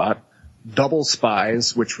a robot. Double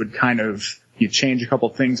spies, which would you change a couple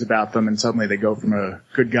things about them and suddenly they go from a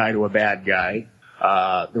good guy to a bad guy.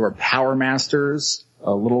 There were power masters.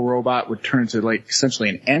 A little robot would turn into essentially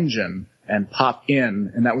an engine and pop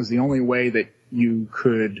in, and that was the only way that you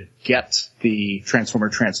could get the transformer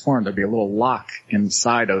transformed. There'd be a little lock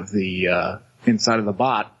inside of the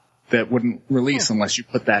bot that wouldn't release unless you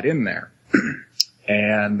put that in there.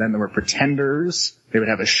 And then there were pretenders. They would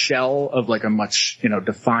have a shell of a much,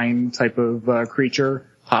 defined type of creature.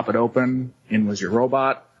 Pop it open, in was your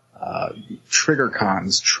robot.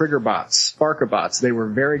 Triggercons, Triggerbots, Sparkabots, they were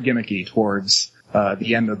very gimmicky towards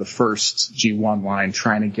the end of the first G1 line,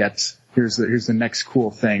 trying to get, here's the next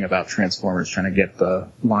cool thing about Transformers, trying to get the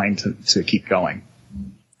line to keep going.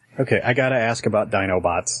 Okay, I gotta ask about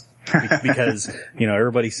Dinobots. Because,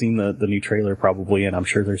 everybody's seen the new trailer probably, and I'm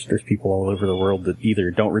sure there's people all over the world that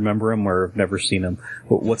either don't remember them or have never seen them.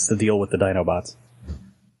 What's the deal with the Dinobots?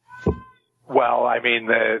 Well, I mean,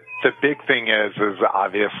 the big thing is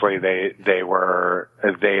obviously they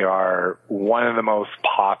are one of the most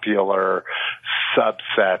popular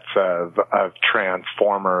subsets of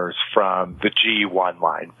Transformers from the G1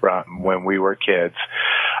 line from when we were kids.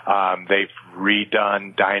 They've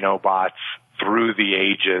redone Dinobots through the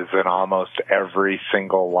ages in almost every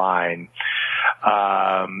single line.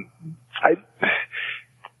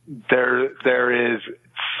 There is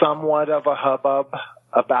somewhat of a hubbub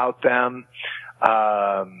about them,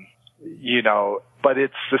 but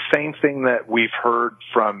it's the same thing that we've heard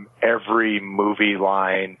from every movie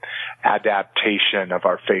line adaptation of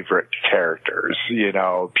our favorite characters.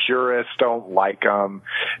 Purists don't like them.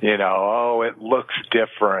 It looks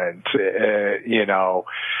different.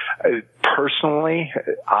 Personally,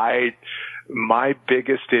 my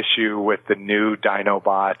biggest issue with the new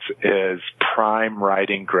Dinobots is Prime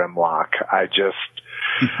riding Grimlock.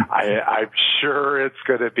 I'm sure it's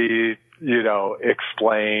going to be,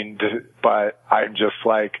 explained, but I'm just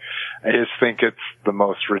like, I just think it's the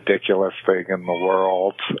most ridiculous thing in the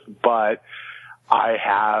world. But I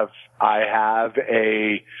have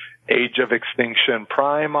a Age of Extinction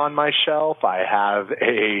Prime on my shelf. I have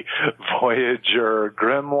a Voyager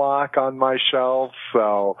Grimlock on my shelf.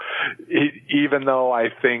 So even though I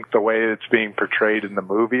think the way it's being portrayed in the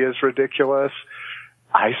movie is ridiculous,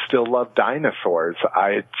 I still love dinosaurs.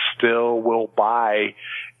 I still will buy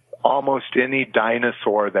almost any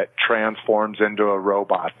dinosaur that transforms into a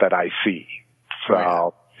robot that I see. So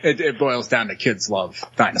right. It boils down to kids love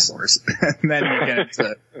dinosaurs. And then you get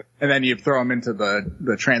into, and then you throw them into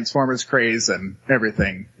the Transformers craze and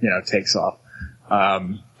everything, takes off.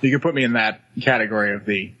 You can put me in that category of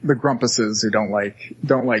the grumpuses who don't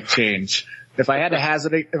like change. If I had to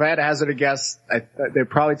hazard a guess, they'd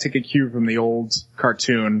probably take a cue from the old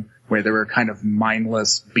cartoon where there were kind of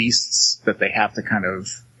mindless beasts that they have to kind of,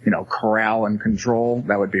 corral and control.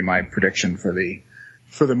 That would be my prediction for the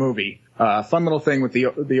movie. Fun little thing with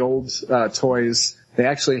the old toys, they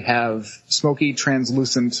actually have smoky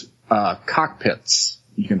translucent cockpits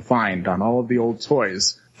you can find on all of the old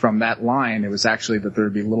toys. From that line, it was actually that there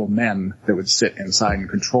would be little men that would sit inside and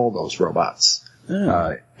control those robots.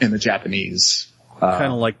 In the Japanese.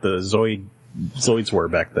 Kind of like the Zoids were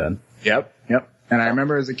back then. Yep. And I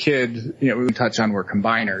remember as a kid, we touch on were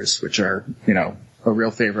combiners, which are, a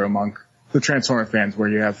real favorite among the Transformer fans, where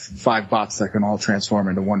you have 5 bots that can all transform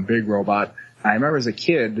into one big robot. I remember as a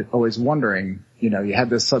kid always wondering, you had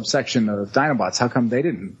this subsection of Dinobots, how come they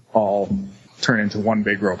didn't all turn into one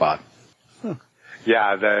big robot?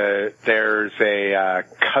 Yeah, there's a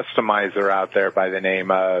customizer out there by the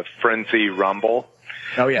name of Frenzy Rumble.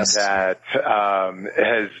 Oh yes, that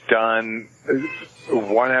has done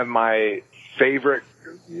one of my favorite,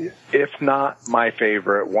 if not my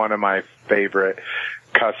favorite, one of my favorite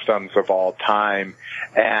customs of all time,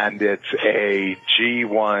 and it's a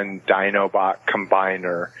G1 Dinobot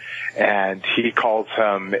combiner, and he calls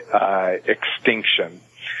him Extinction.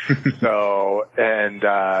 So and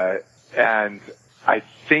I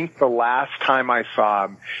think the last time I saw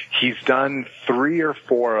him, he's done 3 or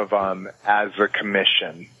 4 of them as a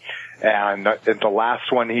commission. And the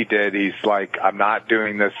last one he did, he's like, I'm not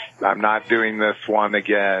doing this one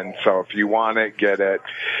again. So if you want it, get it.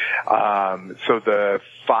 So the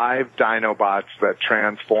 5 Dinobots that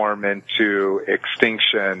transform into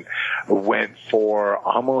Extinction went for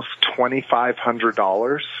almost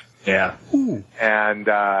 $2,500. Yeah. And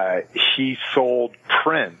he sold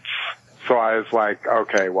prints. So I was like,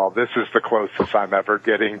 okay, well, this is the closest I'm ever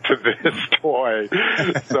getting to this toy.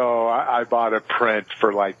 So I bought a print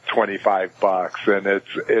for like $25, and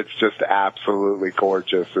it's just absolutely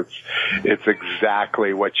gorgeous. It's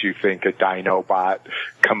exactly what you think a Dinobot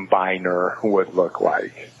combiner would look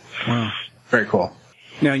like. Wow. Very cool.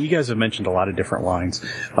 Now, you guys have mentioned a lot of different lines.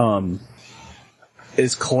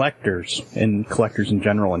 As collectors, and collectors in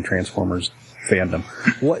general in Transformers fandom,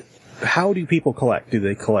 how do people collect? Do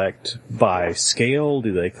they collect by scale?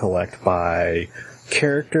 Do they collect by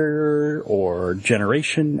character or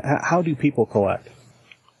generation? How do people collect?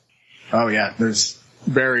 Oh yeah, there's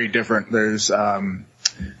very different. There's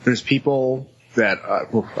people that,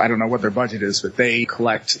 I don't know what their budget is, but they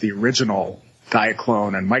collect the original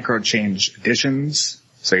Diaclone and Microchange editions.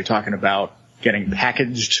 So you're talking about getting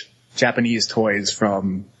packaged Japanese toys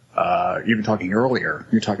from, even talking earlier.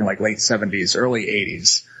 You're talking like late 70s, early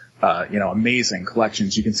 80s. Amazing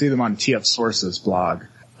collections. You can see them on TF Source's blog.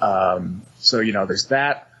 So, there's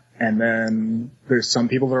that. And then there's some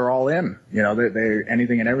people that are all in, they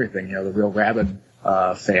anything and everything, the real rabid,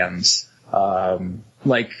 fans.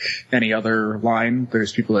 Like any other line,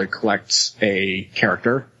 there's people that collect a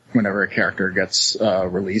character. whenever a character gets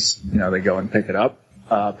released, they go and pick it up.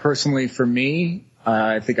 Personally, for me,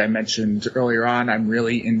 I think I mentioned earlier on, I'm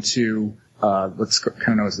really into what's kind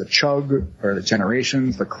of known as the Chug or the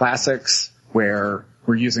Generations, the classics, where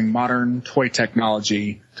we're using modern toy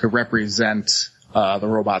technology to represent the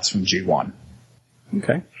robots from G1.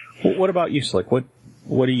 Okay. Well, what about you, Slick?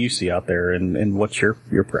 What do you see out there, and what's your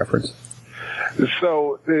preference?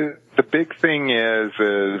 So the big thing is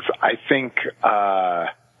I think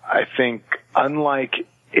unlike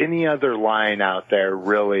any other line out there,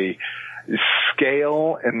 really,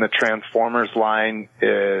 scale in the Transformers line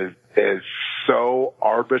is so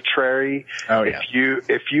arbitrary. Oh yeah.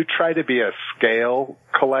 If you try to be a scale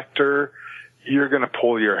collector, you're going to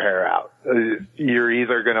pull your hair out. You're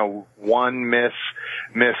either going to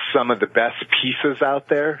miss some of the best pieces out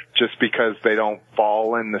there just because they don't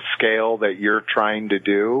fall in the scale that you're trying to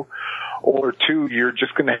do, or two, you're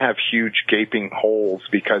just going to have huge gaping holes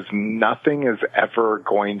because nothing is ever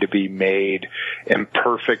going to be made in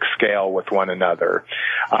perfect scale with one another.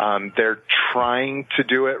 They're trying to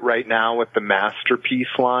do it right now with the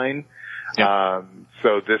Masterpiece line. Yeah.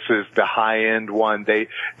 So this is the high-end one.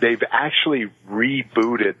 They've actually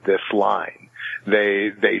rebooted this line.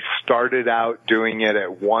 They started out doing it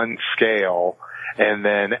at one scale, and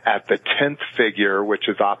then at the 10th figure, which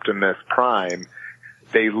is Optimus Prime,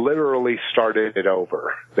 they literally started it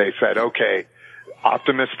over. They said, okay,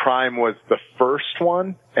 Optimus Prime was the first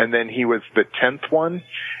one, and then he was the 10th one,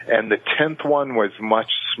 and the 10th one was much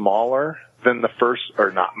smaller than the first, or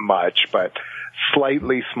not much, but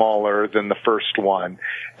slightly smaller than the first one.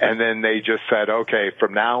 And then they just said, okay,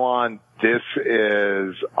 from now on, this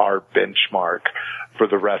is our benchmark for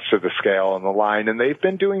the rest of the scale on the line. And they've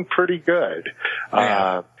been doing pretty good.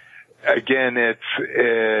 Yeah. Again,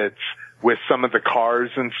 it's with some of the cars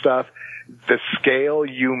and stuff, the scale,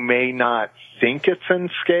 you may not think it's in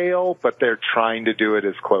scale, but they're trying to do it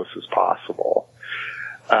as close as possible.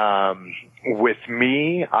 With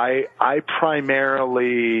me, I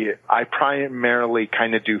primarily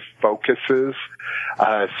kind of do focuses.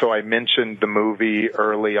 So I mentioned the movie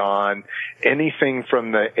early on. Anything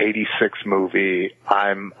from the 86 movie,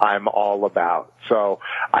 I'm all about. So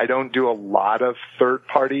I don't do a lot of third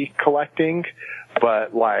party collecting,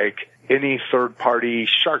 but like any third-party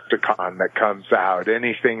Sharkticon that comes out,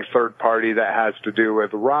 anything third-party that has to do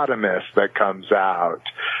with Rodimus that comes out.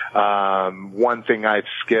 One thing I've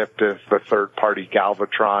skipped is the third-party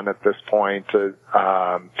Galvatron at this point. So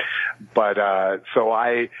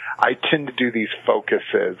I tend to do these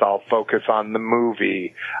focuses. I'll focus on the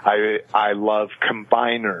movie. I love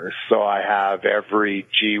combiners, so I have every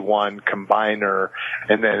G1 combiner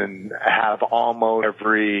and then have almost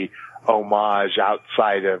every homage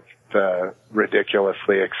outside of the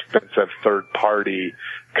ridiculously expensive third-party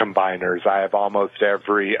combiners. I have almost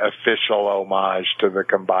every official homage to the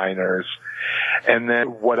combiners. And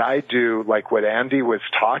then what I do, like what Andy was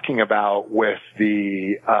talking about with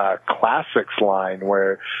the classics line,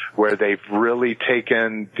 where they've really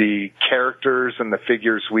taken the characters and the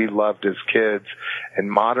figures we loved as kids and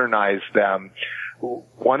modernized them.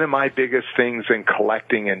 One of my biggest things in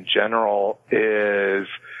collecting in general is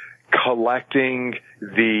collecting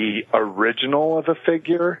the original of a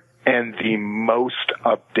figure and the most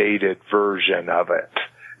updated version of it,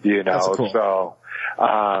 That's cool. So,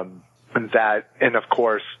 that, and of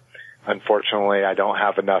course, unfortunately, I don't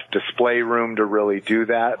have enough display room to really do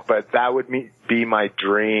that, but that would be my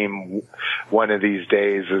dream one of these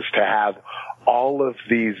days, is to have all of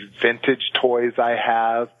these vintage toys I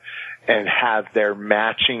have and have their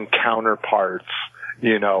matching counterparts,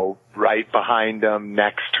 right behind them,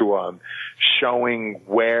 next to them, showing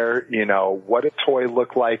where, what a toy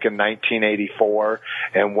looked like in 1984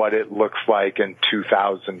 and what it looks like in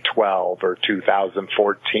 2012 or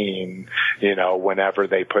 2014, whenever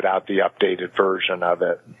they put out the updated version of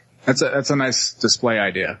it. That's a nice display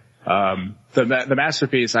idea. The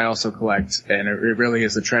Masterpiece I also collect, and it really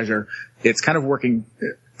is a treasure. It's kind of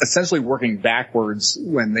essentially working backwards.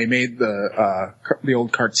 When they made the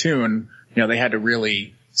old cartoon, they had to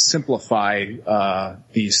really simplify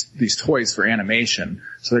these toys for animation.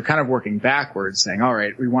 So they're kind of working backwards, saying, all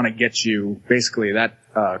right, we want to get you basically that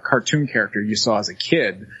cartoon character you saw as a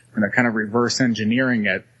kid, and they're kind of reverse engineering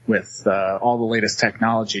it with all the latest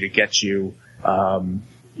technology to get you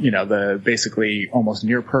the basically almost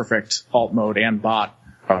near perfect alt mode and bot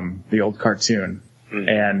from the old cartoon.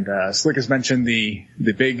 And Slick has mentioned the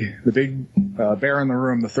big bear in the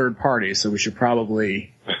room, the third party. So we should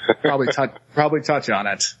probably touch on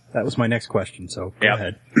it. That was my next question. So go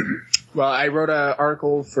ahead. Well, I wrote an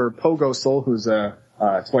article for Pogosel, who's a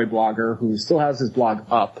toy blogger who still has his blog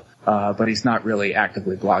up. but he's not really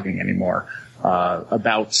actively blogging anymore.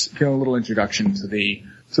 About a little introduction to the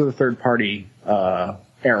third party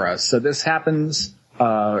era. So this happens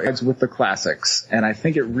it's with the classics, and I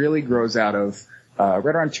think it really grows out of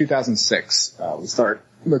right around 2006. We start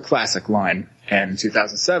the classic line, and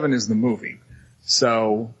 2007 is the movie.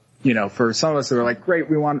 So, for some of us who are like, great,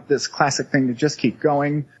 we want this classic thing to just keep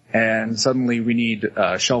going, and suddenly we need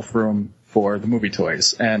shelf room for the movie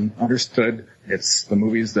toys. And understood, it's the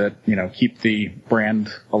movies that, keep the brand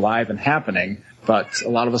alive and happening. But a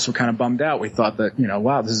lot of us were kind of bummed out. We thought that,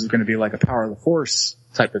 wow, this is going to be like a Power of the Force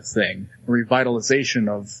type of thing, a revitalization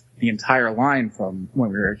of the entire line from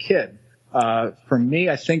when we were a kid. For me,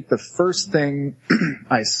 I think the first thing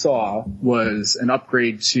I saw was an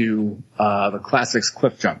upgrade to the Classics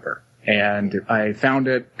Cliff Jumper. And I found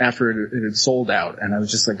it after it had sold out, and I was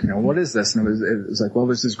just like, what is this? And it was like, well,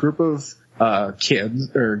 there's this group of kids,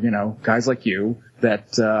 or guys like you,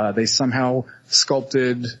 that they somehow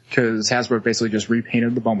sculpted, because Hasbro basically just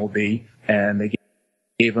repainted the Bumblebee, and they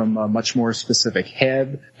gave him a much more specific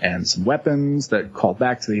head and some weapons that called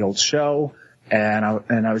back to the old show. And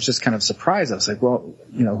I was just kind of surprised. I was like, well,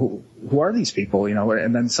 who are these people?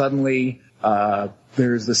 And then suddenly,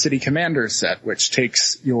 there's the City Commander set, which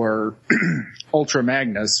takes your Ultra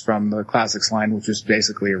Magnus from the Classics line, which is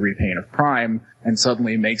basically a repaint of Prime, and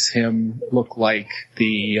suddenly makes him look like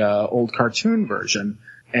the old cartoon version.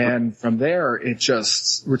 And from there,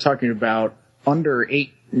 we're talking about under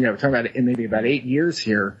 8, we're talking about maybe about 8 years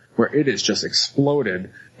here, where it has just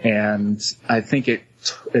exploded. And I think it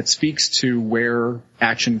speaks to where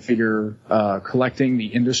action figure collecting, the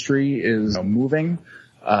industry, is moving.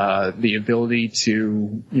 The ability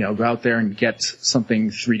to, go out there and get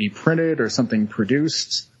something 3D printed or something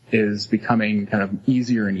produced is becoming kind of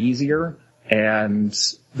easier and easier. And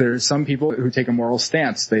there's some people who take a moral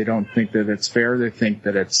stance. They don't think that it's fair. They think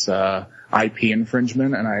that it's IP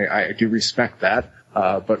infringement, and I do respect that.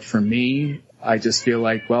 But for me, I just feel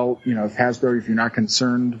like, well, if Hasbro, if you're not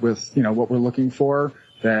concerned with, what we're looking for,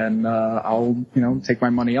 then I'll, take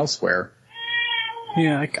my money elsewhere.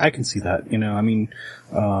 Yeah, I can see that.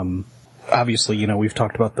 Obviously, we've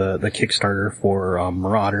talked about the Kickstarter for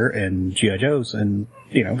Marauder and G.I. Joes, and,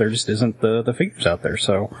 there just isn't the figures out there.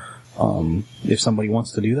 So, if somebody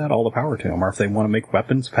wants to do that, all the power to them. Or if they want to make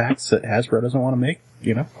weapons packs that Hasbro doesn't want to make,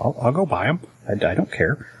 I'll go buy them. I don't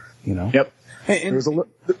care, Yep. There was a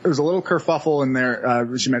little kerfuffle in there,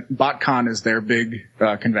 which you meant BotCon is their big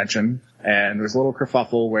convention, and there was a little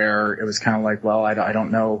kerfuffle where it was kind of like, well, I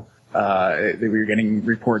don't know. We were getting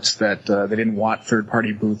reports that they didn't want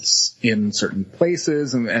third-party booths in certain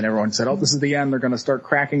places, and everyone said, oh, this is the end. They're going to start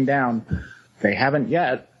cracking down. They haven't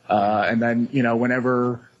yet. And then,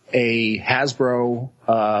 whenever a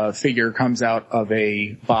Hasbro figure comes out of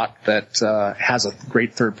a bot that has a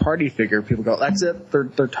great third-party figure, people go, that's it.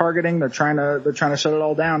 They're targeting. They're trying to shut it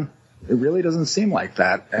all down. It really doesn't seem like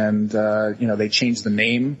that. And they changed the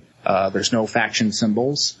name. There's no faction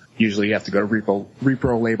symbols. Usually you have to go to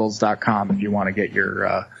reprolabels.com if you want to get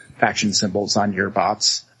your faction symbols on your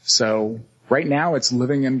bots. So right now it's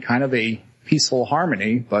living in kind of a peaceful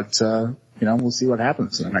harmony, but we'll see what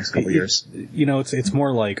happens in the next couple of years. It's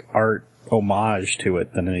more like art homage to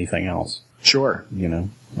it than anything else. Sure.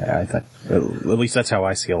 I think at least that's how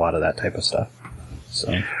I see a lot of that type of stuff.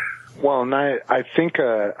 So. Well, and I think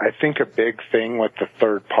a big thing with the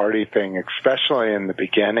third party thing, especially in the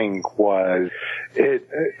beginning, was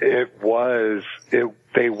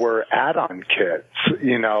they were add-on kits,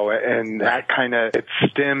 and that kind of, it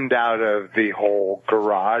stemmed out of the whole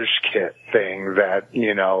garage kit thing that,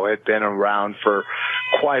 had been around for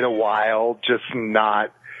quite a while, just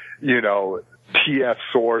not, TF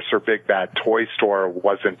Source or Big Bad Toy Store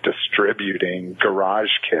wasn't distributing garage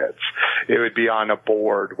kits. It would be on a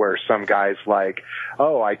board where some guy's like,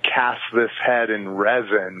 oh, I cast this head in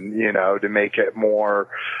resin, to make it more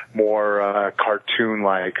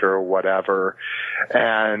cartoon-like or whatever.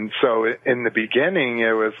 And so in the beginning,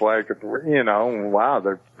 it was like, wow,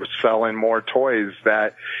 they're selling more toys.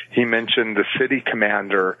 That he mentioned the City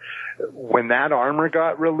Commander. When that armor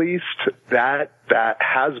got released, that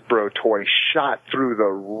Hasbro toy shot through the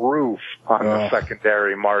roof on the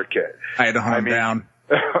secondary market. I had to hunt him down.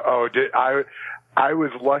 I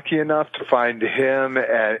was lucky enough to find him,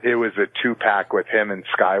 and it was a 2-pack with him and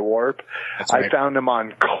Skywarp. That's right. I found him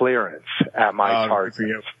on clearance at my Target. For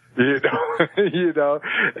you.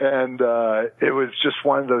 And it was just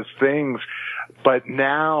one of those things. But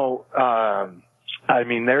now,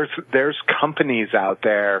 there's companies out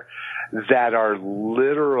there that are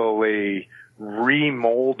literally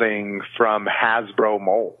remolding from Hasbro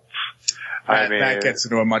molds. That gets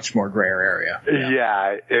into a much more grayer area.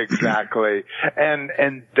 Yeah, exactly.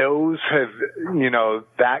 And those have,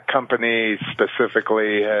 that company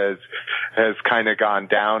specifically has kind of gone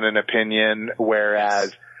down in opinion,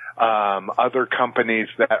 whereas other companies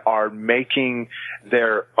that are making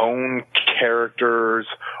their own characters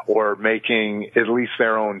or making at least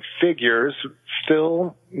their own figures,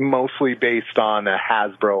 still mostly based on a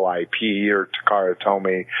Hasbro IP or Takara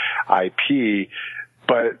Tomy IP,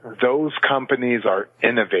 but those companies are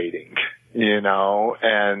innovating,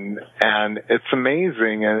 and it's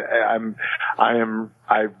amazing. And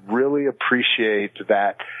I really appreciate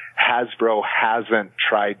that Hasbro hasn't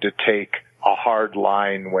tried to take a hard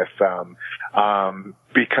line with them.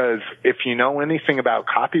 Because if you know anything about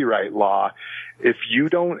copyright law, if you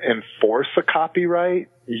don't enforce a copyright,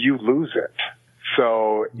 you lose it.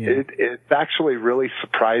 So it's actually really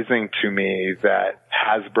surprising to me that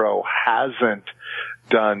Hasbro hasn't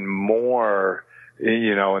done more,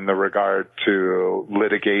 in the regard to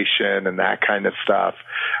litigation and that kind of stuff.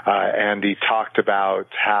 Andy talked about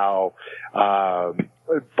how,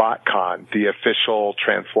 BotCon, the official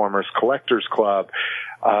Transformers Collectors Club,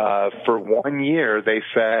 for 1 year they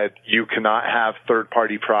said you cannot have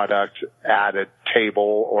third-party product at a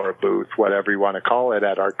table or a booth, whatever you want to call it,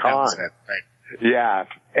 at our con. Right. Yeah,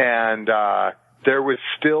 and there was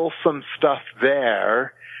still some stuff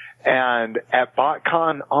there. And at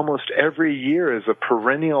BotCon, almost every year is a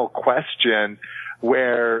perennial question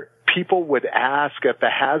where people would ask at the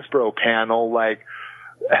Hasbro panel, like,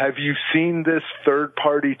 have you seen this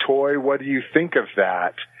third-party toy? What do you think of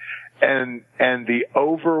that? And the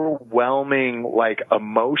overwhelming,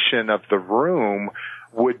 emotion of the room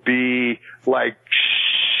would be like,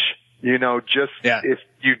 shh, if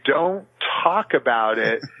you don't talk about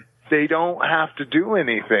it, they don't have to do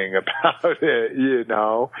anything about it,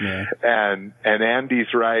 Yeah. And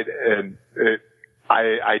Andy's right. And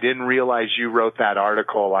I didn't realize you wrote that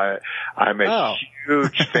article. I'm a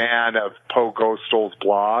huge fan of Poe Ghostal's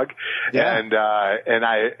blog. Yeah. And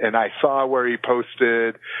I saw where he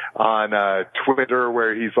posted on, Twitter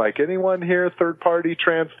where he's like, anyone here third party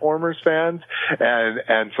Transformers fans?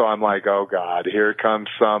 And so I'm like, oh God, here comes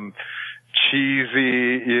some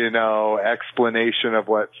cheesy, explanation of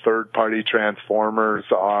what third-party Transformers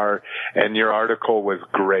are, and your article was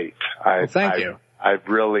great. Thank you. I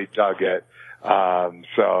really dug it.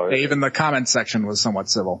 So even the comment section was somewhat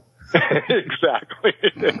civil. Exactly.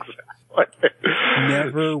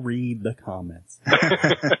 Never read the comments.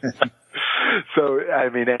 So,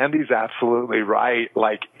 Andy's absolutely right.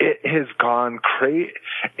 It has gone crazy.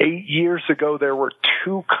 8 years ago, there were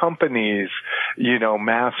 2 companies,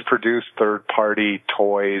 mass-produced third-party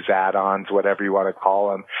toys, add-ons, whatever you want to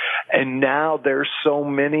call them. And now there's so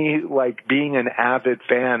many, being an avid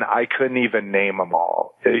fan, I couldn't even name them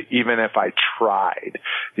all, even if I tried.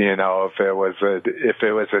 If it was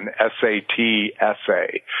an SAT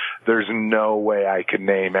essay, there's no way I could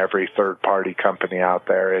name every third-party company out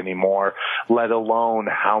there anymore, let alone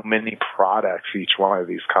how many products each one of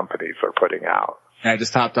these companies are putting out. I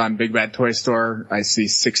just hopped on Big Bad Toy Store. I see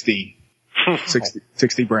 60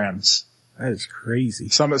 brands. That is crazy.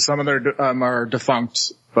 Some of them are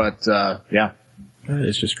defunct, but yeah. That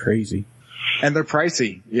is just crazy. And they're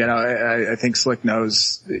pricey. I think Slick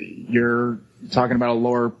knows you're talking about a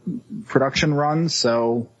lower production run,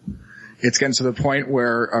 so it's getting to the point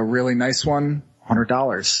where a really nice one,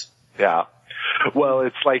 $100. Yeah. Well,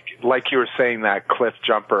 it's like you were saying, that Cliff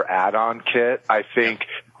Jumper add-on kit. I think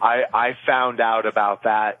I found out about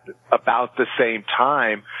that about the same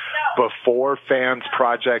time, before Fans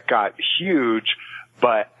Project got huge,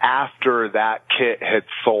 but after that kit had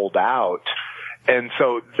sold out. And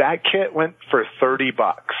so that kit went for $30.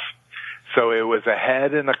 So it was a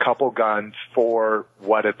head and a couple guns for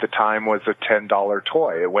what at the time was a $10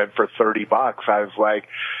 toy. It went for $30. I was like,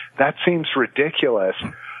 that seems ridiculous.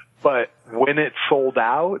 But when it sold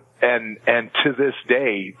out, and to this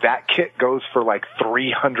day, that kit goes for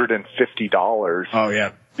 $350. Oh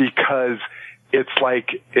yeah. Because it's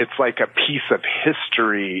like a piece of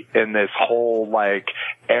history in this whole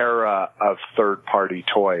era of third party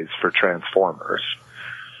toys for Transformers.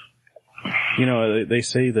 They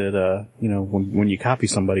say that, when you copy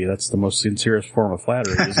somebody, that's the most sincerest form of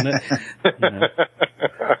flattery, isn't it?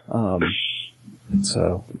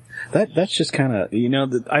 So that's just kind of,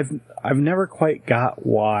 I've never quite got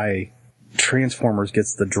why Transformers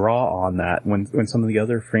gets the draw on that when some of the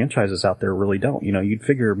other franchises out there really don't. You'd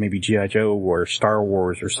figure maybe G.I. Joe or Star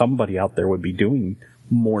Wars or somebody out there would be doing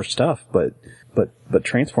more stuff, but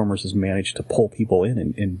Transformers has managed to pull people in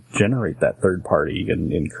and generate that third party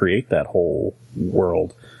and create that whole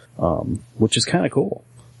world, which is kind of cool.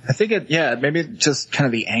 I think maybe just kind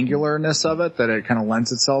of the angularness of it, that it kind of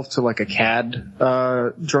lends itself to like a CAD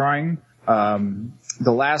drawing.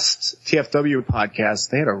 The last TFW podcast,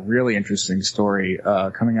 they had a really interesting story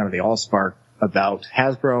coming out of the AllSpark about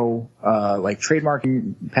Hasbro like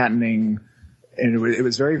trademarking, patenting, and it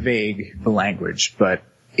was very vague, the language, but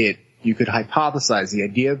you could hypothesize the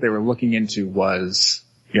idea they were looking into was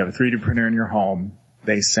you have a 3D printer in your home,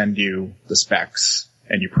 they send you the specs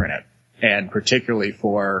and you print it. And particularly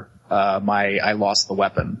for I lost the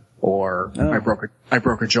weapon, or I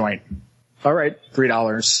broke a joint. All right,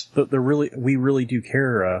 $3. We really do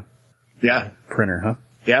care. Printer, huh?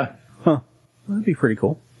 Yeah. Huh. That'd be pretty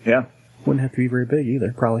cool. Yeah. Wouldn't have to be very big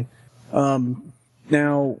either, probably.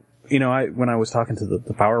 Now, when I was talking to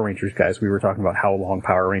the Power Rangers guys, we were talking about how long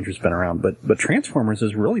Power Rangers been around, but Transformers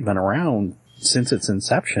has really been around since its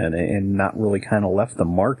inception and not really kind of left the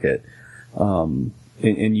market.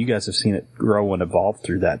 And you guys have seen it grow and evolve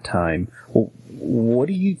through that time. Well, what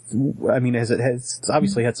do you, it's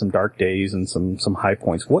obviously had some dark days and some high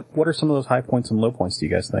points. What are some of those high points and low points, do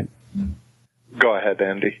you guys think? Go ahead,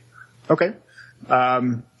 Andy. Okay.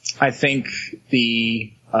 I think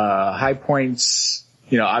the high points,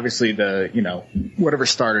 obviously whatever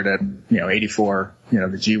started at, 84, the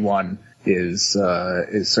G1 is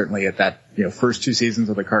certainly at that, first two seasons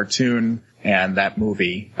of the cartoon and that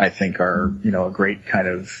movie, I think are, a great kind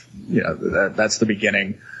of, that's the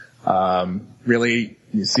beginning. Really,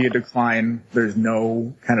 you see a decline. There's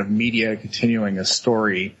no kind of media continuing a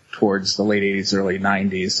story towards the late 80s, early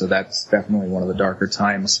 90s. So that's definitely one of the darker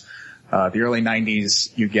times. The early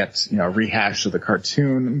 90s, you get, a rehash of the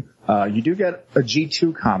cartoon. You do get a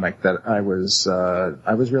G2 comic that I was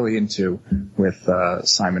really into with,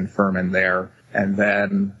 Simon Furman there. And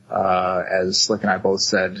then, as Slick and I both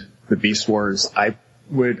said, the Beast Wars,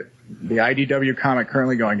 the IDW comic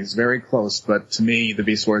currently going is very close, but to me, the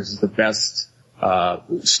Beast Wars is the best,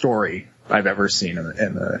 story I've ever seen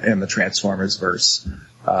in the Transformers verse.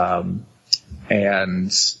 And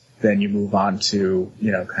then you move on to,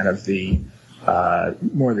 kind of the,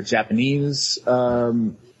 more the Japanese,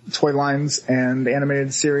 toy lines and the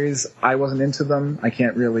animated series. I wasn't into them. I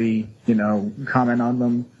can't really, comment on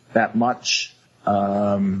them that much.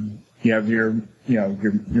 You have your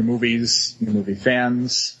movies, your movie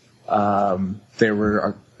fans. There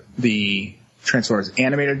were the Transformers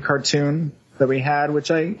animated cartoon that we had,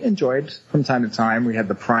 which I enjoyed from time to time. We had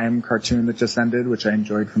the Prime cartoon that just ended, which I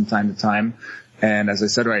enjoyed from time to time. And as I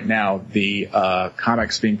said right now, the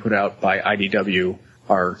comics being put out by IDW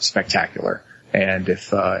are spectacular. And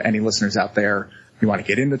if any listeners out there, you want to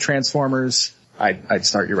get into Transformers, I'd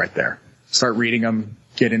start you right there. Start reading them,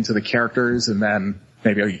 get into the characters, and then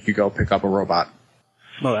maybe you could go pick up a robot.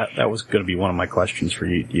 Well, that was going to be one of my questions for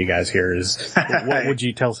you guys here is, how would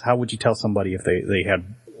you tell somebody if they had,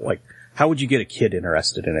 like, how would you get a kid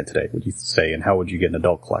interested in it today, would you say, and how would you get an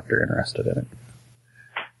adult collector interested in it?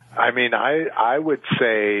 I would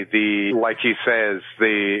say like he says,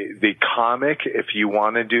 the comic, if you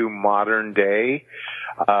want to do modern day,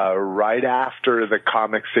 right after the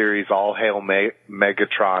comic series All Hail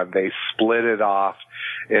Megatron, they split it off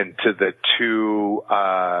into the two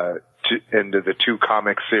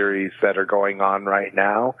comic series that are going on right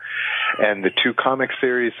now. And the two comic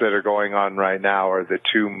series that are going on right now are the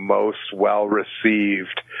two most well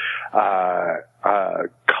received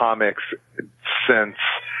comics since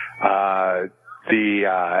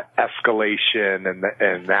the Escalation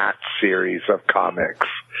and that series of comics.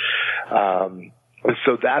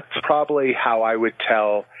 So that's probably how I would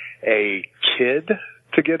tell a kid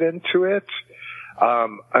to get into it.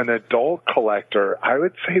 An adult collector, I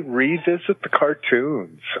would say revisit the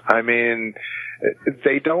cartoons.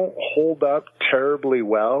 They don't hold up terribly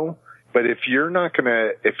well, but if you're not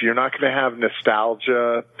gonna have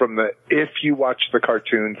nostalgia if you watch the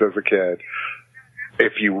cartoons as a kid,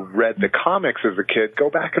 if you read the comics as a kid, go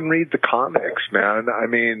back and read the comics, man.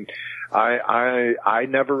 I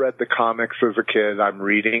never read the comics as a kid. I'm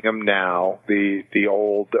reading them now, the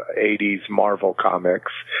old 80s Marvel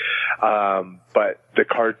comics. But the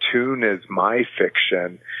cartoon is my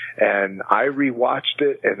fiction, and I rewatched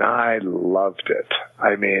it and I loved it.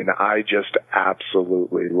 I just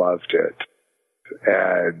absolutely loved it.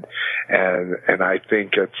 And I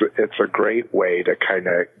think it's a great way to kind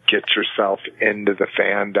of get yourself into the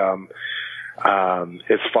fandom.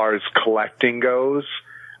 As far as collecting goes,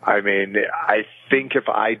 I think if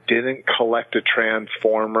I didn't collect a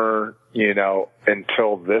Transformer,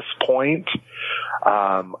 until this point,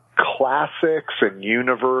 Classics and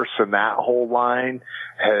Universe and that whole line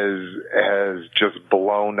has just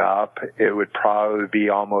blown up. It would probably be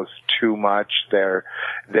almost too much. There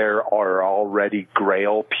are already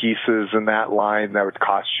Grail pieces in that line that would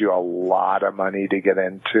cost you a lot of money to get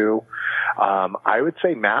into. I would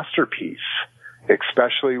say Masterpiece,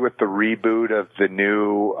 especially with the reboot of the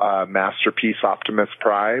new Masterpiece Optimus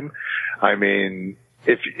Prime. I mean,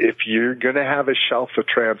 if you're going to have a shelf of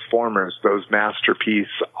Transformers, those Masterpiece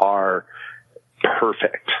are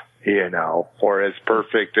perfect, or as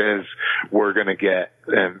perfect as we're going to get,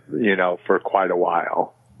 for quite a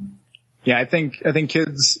while. Yeah, I think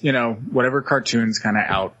kids, whatever cartoon's kind of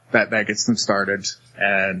out, that gets them started,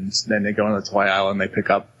 and then they go on the toy aisle and they pick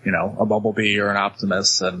up, a Bumblebee or an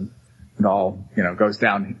Optimus, and it all, goes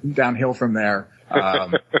downhill from there.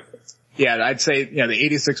 Yeah, I'd say, the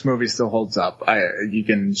 86 movie still holds up. You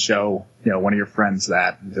can show, one of your friends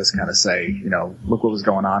that and just kind of say, look what was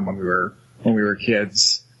going on when we were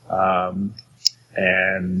kids. And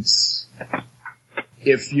absolutely.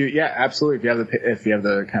 If you have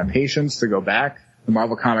the kind of patience to go back, the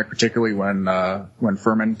Marvel comic, particularly when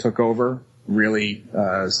Furman took over, really,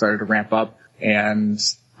 started to ramp up. And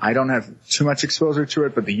I don't have too much exposure to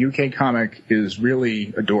it, but the UK comic is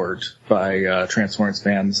really adored by Transformers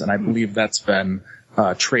fans, and I believe that's been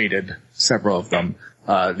traded, several of them.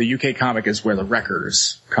 The UK comic is where the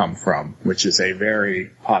Wreckers come from, which is a very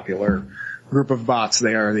popular group of bots.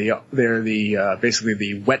 They're basically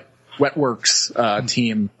the Wetworks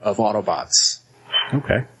team of Autobots.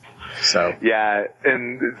 Okay. So yeah,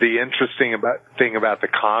 and the interesting thing about the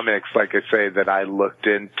comics, like I say, that I looked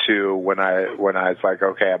into when I was like,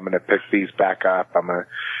 okay, I'm going to pick these back up, I'm going to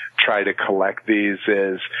try to collect these,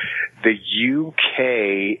 is the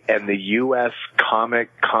UK and the US comic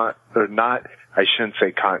I shouldn't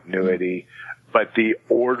say continuity, but the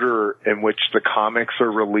order in which the comics are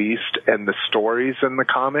released and the stories in the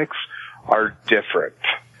comics are different.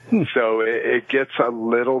 So it gets a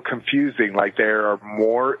little confusing. Like, there are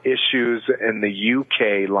more issues in the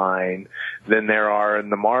UK line than there are in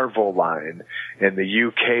the Marvel line. In the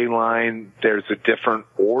UK line, there's a different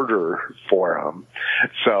order for them.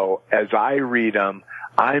 So as I read them,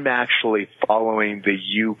 I'm actually following the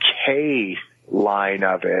UK line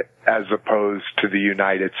of it as opposed to the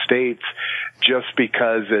United States, just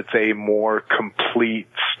because it's a more complete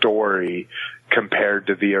story compared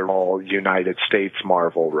to the original United States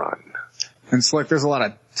Marvel run. And Slick, there's a lot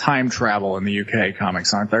of time travel in the UK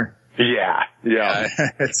comics, aren't there? Yeah.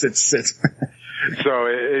 It's So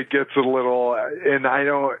it gets a little, and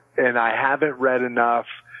I haven't read enough,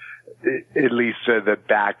 at least the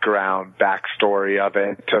backstory of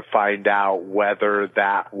it, to find out whether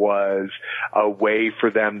that was a way for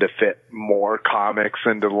them to fit more comics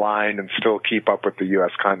into the line and still keep up with the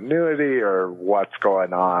U.S. continuity, or what's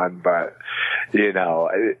going on. But,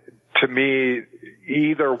 to me,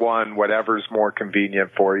 either one, whatever's more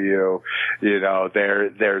convenient for you,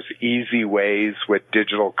 there's easy ways with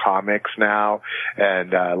digital comics now.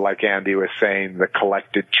 And, like Andy was saying, the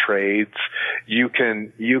collected trades, you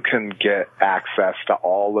can get access to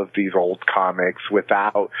all of these old comics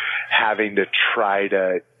without having to try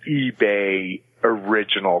to eBay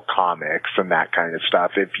original comics and that kind of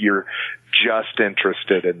stuff if you're just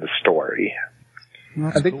interested in the story.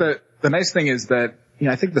 I think the nice thing is that,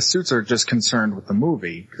 I think the suits are just concerned with the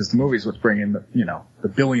movie, because the movie's what's bringing the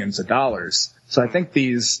billions of dollars. So I think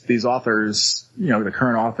these authors, the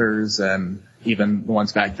current authors and even the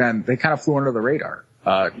ones back then, they kind of flew under the radar,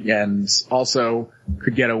 and also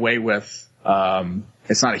could get away with,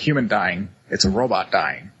 it's not a human dying, it's a robot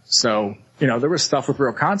dying. So, there was stuff with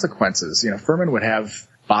real consequences. Furman would have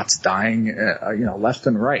bots dying, left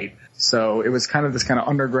and right. So it was kind of this kind of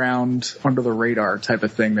underground, under the radar type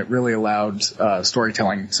of thing that really allowed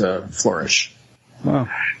storytelling to flourish. Wow.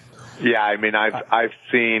 Yeah, I mean, I've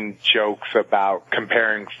seen jokes about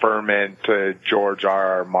comparing Furman to George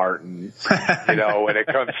R.R. Martin, when it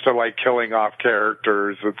comes to like killing off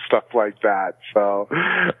characters and stuff like that. So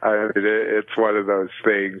it's one of those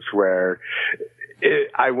things where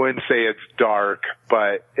I wouldn't say it's dark,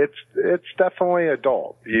 but it's definitely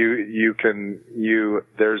adult. There's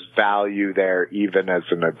value there even as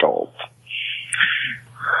an adult.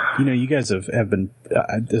 You guys have been,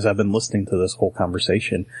 as I've been listening to this whole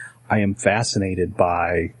conversation, I am fascinated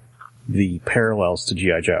by the parallels to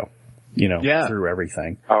G.I. Joe, through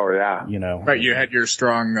everything. Oh, yeah. Right, you had your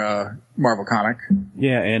strong Marvel comic.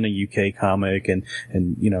 Yeah, and a UK comic and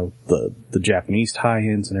the Japanese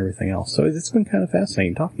tie-ins and everything else. So it's been kind of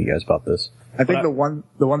fascinating talking to you guys about this. I think the one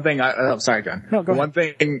thing sorry, John. No, go ahead.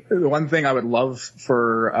 The one thing I would love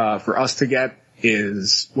for us to get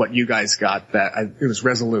is what you guys got. It was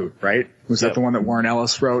Resolute, right? Was that the one that Warren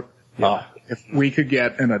Ellis wrote? Yeah. If we could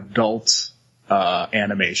get an adult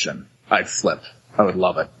animation, I'd flip. I would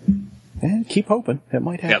love it. And keep hoping. It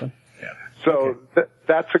might happen. Yep. So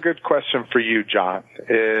that's a good question for you, John,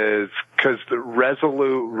 is because the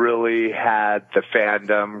Resolute really had the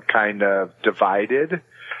fandom kind of divided.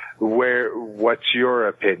 What's your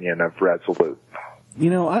opinion of Resolute? You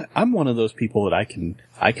know, I'm one of those people that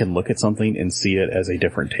I can look at something and see it as a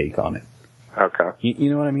different take on it. Okay. You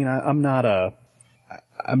know what I mean? I'm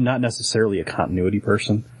not necessarily a continuity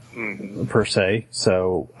person. Per se,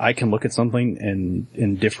 so I can look at something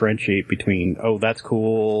and differentiate between, oh, that's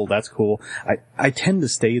cool. I tend to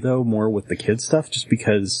stay though more with the kids stuff just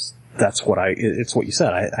because it's what you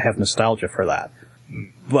said. I have nostalgia for that.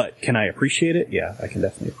 But can I appreciate it? Yeah, I can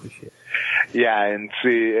definitely appreciate it. Yeah, and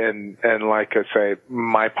see, and like I say,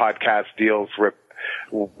 my podcast deals with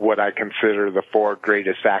what I consider the 4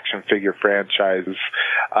 greatest action figure franchises.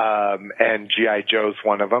 And G.I. Joe's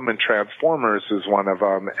one of them, and Transformers is one of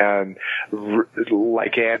them. And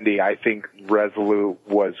like Andy, I think Resolute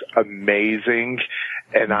was amazing,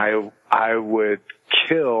 and I would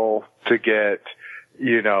kill to get,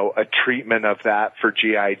 a treatment of that for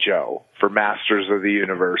G.I. Joe, for Masters of the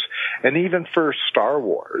Universe, and even for Star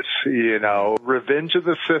Wars. Revenge of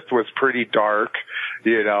the Sith was pretty dark,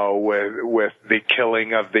 with the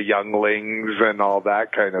killing of the younglings and all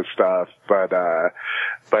that kind of stuff. But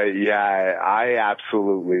yeah, I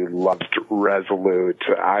absolutely loved Resolute.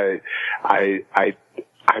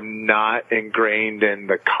 I'm not ingrained in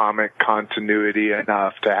the comic continuity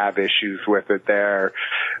enough to have issues with it there,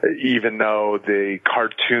 even though the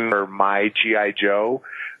cartoon or my G.I. Joe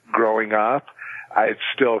growing up, I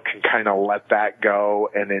still can kind of let that go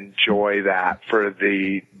and enjoy that for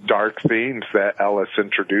the dark themes that Ellis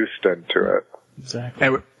introduced into it. Exactly.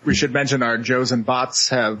 And we should mention our Joes and Bots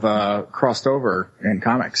have crossed over in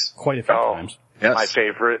comics. Quite a few times. Yes.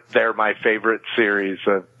 They're my favorite series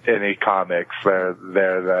of any comics. They're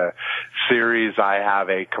the series I have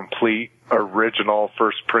a complete original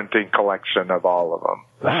first printing collection of all of them.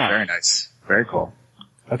 Wow. Very nice. Very cool.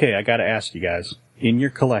 Okay, I gotta ask you guys, in your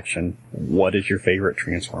collection, what is your favorite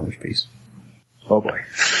Transformers piece? Oh boy.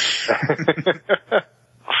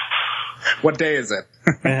 What day is it?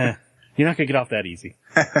 You're not gonna get off that ezy.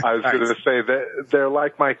 I was going to say that they're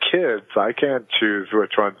like my kids. I can't choose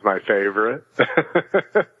which one's my favorite.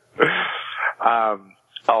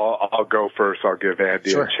 I'll go first. I'll give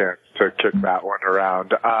Andy a chance to kick that one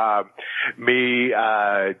around.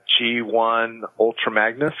 G1 Ultra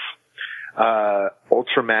Magnus.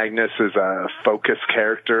 Ultra Magnus is a focus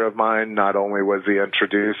character of mine. Not only was he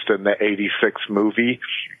introduced in the 86 movie,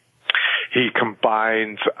 he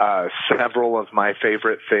combines several of my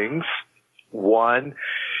favorite things. One,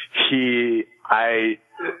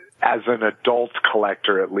 as an adult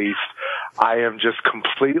collector at least, I am just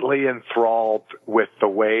completely enthralled with the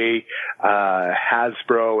way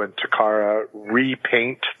Hasbro and Takara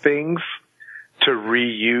repaint things to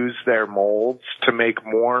reuse their molds to make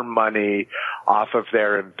more money off of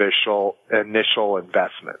their initial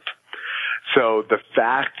investment. So the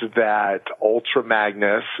fact that Ultra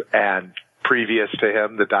Magnus and previous to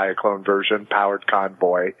him, the Diaclone version, Powered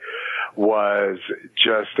Convoy, was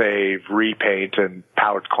just a repaint, and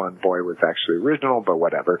Powered Convoy was actually original, but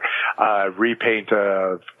whatever. Repaint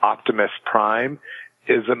of Optimus Prime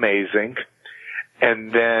is amazing.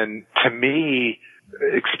 And then to me,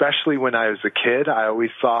 especially when I was a kid, I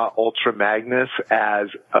always saw Ultra Magnus as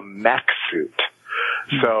a mech suit.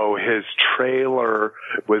 So his trailer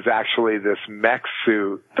was actually this mech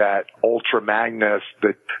suit that Ultra Magnus,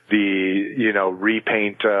 the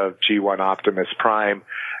repaint of G1 Optimus Prime,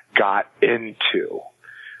 got into.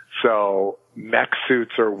 So mech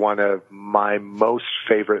suits are one of my most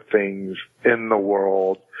favorite things in the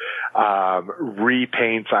world.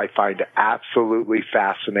 Repaints I find absolutely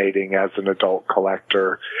fascinating as an adult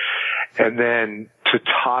collector. And then to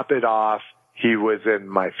top it off, he was in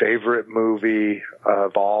my favorite movie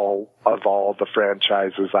of all the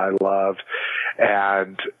franchises I love.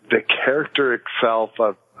 And the character itself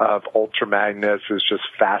of Ultra Magnus is just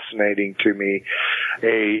fascinating to me.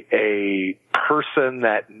 A person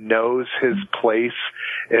that knows his place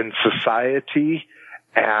in society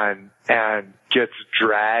and gets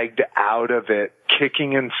dragged out of it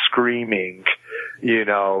kicking and screaming,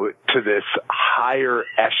 to this higher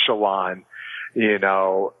echelon,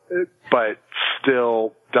 but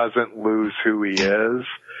still doesn't lose who he is.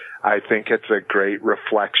 I think it's a great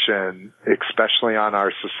reflection, especially on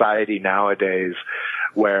our society nowadays,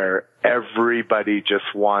 where everybody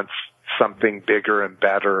just wants something bigger and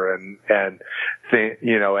better, and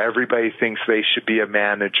everybody thinks they should be a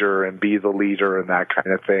manager and be the leader and that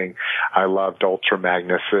kind of thing. I loved Ultra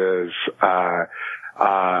Magnus's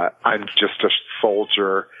I'm just a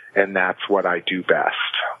soldier and that's what I do best.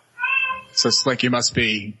 So Slick, you must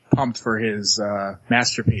be pumped for his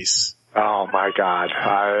masterpiece. Oh my God.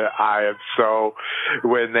 I am so,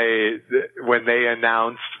 when they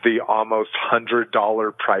announced the almost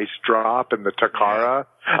 $100 price drop in the Takara,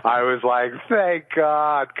 I was like, thank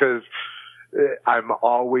God, cause I'm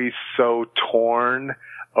always so torn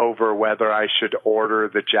over whether I should order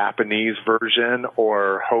the Japanese version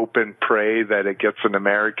or hope and pray that it gets an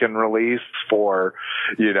American release for,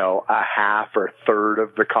 a half or third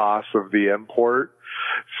of the cost of the import.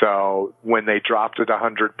 So when they dropped it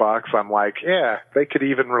 $100, I'm like, yeah, they could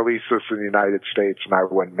even release this in the United States and I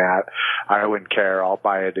wouldn't care. I'll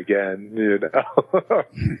buy it again,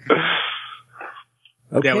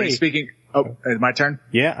 Okay. Yeah, speaking, my turn?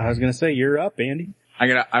 Yeah, I was going to say, you're up, Andy. I'm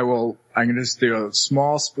gonna just do a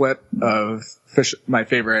small split of my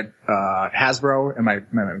favorite, Hasbro and my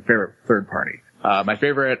favorite third party. My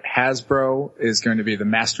favorite Hasbro is going to be the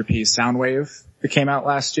Masterpiece Soundwave that came out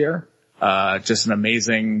last year. Just an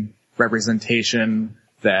amazing representation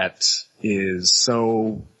that is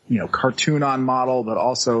so, cartoon on model, but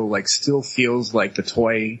also still feels like the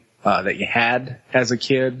toy, that you had as a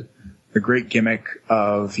kid. The great gimmick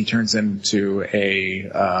of he turns into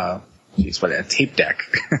a tape deck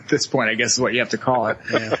at this point, I guess is what you have to call it.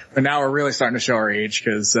 Yeah. But now we're really starting to show our age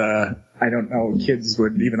because, I don't know kids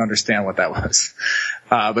would even understand what that was.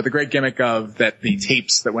 But the great gimmick of that the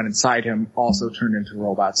tapes that went inside him also turned into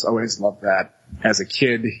robots. Always loved that. As a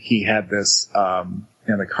kid, he had this,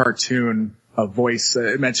 the cartoon, a voice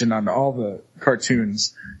mentioned on all the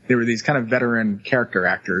cartoons. There were these kind of veteran character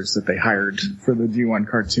actors that they hired for the G1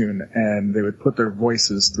 cartoon, and they would put their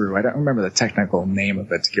voices through. I don't remember the technical name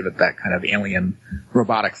of it to give it that kind of alien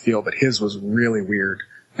robotic feel, but his was really weird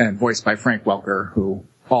and voiced by Frank Welker, who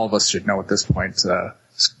all of us should know at this point.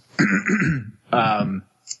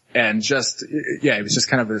 And just, it was just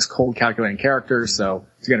kind of this cold calculating character. So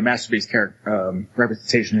to get a Masterpiece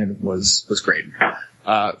representation was great.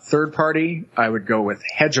 Third party, I would go with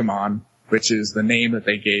Hegemon, which is the name that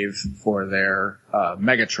they gave for their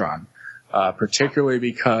Megatron, particularly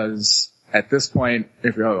because at this point,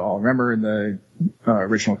 if you all remember in the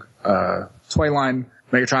original toy line,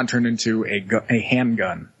 Megatron turned into a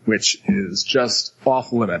handgun, which is just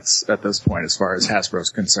off limits at this point as far as Hasbro's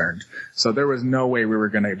concerned. So there was no way we were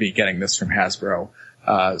going to be getting this from Hasbro.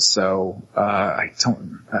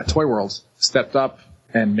 Toy World stepped up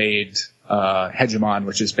and made Hegemon,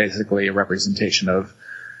 which is basically a representation of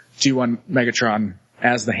G1 Megatron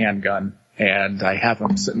as the handgun. And I have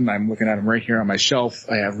him sitting, I'm looking at him right here on my shelf.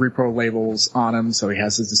 I have repro labels on him, so he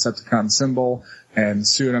has his Decepticon symbol. And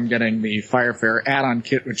soon I'm getting the Firefare add-on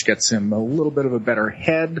kit, which gets him a little bit of a better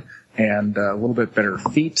head and a little bit better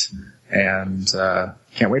feet. And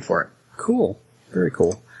can't wait for it. Cool. Very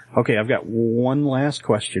cool. Okay, I've got one last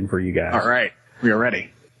question for you guys. All right. We are ready.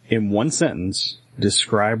 In one sentence,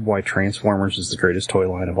 describe why Transformers is the greatest toy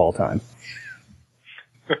line of all time.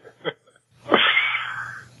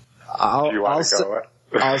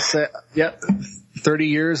 I'll say, 30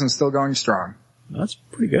 years and still going strong. That's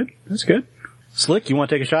pretty good. That's good. Slick, you want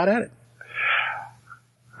to take a shot at it?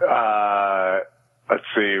 Let's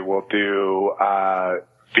see. We'll do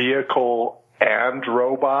vehicle and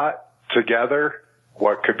robot together.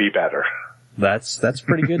 What could be better? That's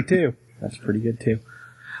pretty good too. That's pretty good too.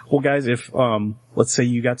 Well, guys, if let's say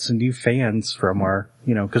you got some new fans from our,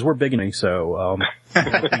 because we're big enough, so we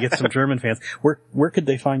get some German fans. Where could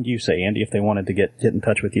they find you, say, Andy, if they wanted to get in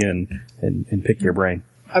touch with you and pick your brain?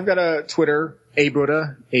 I've got a Twitter,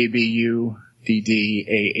 Abuddha, ABUDDAH,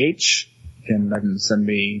 and send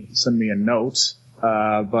me a note.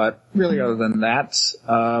 But really, other than that,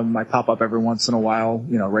 I pop up every once in a while,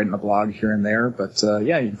 writing a blog here and there. But you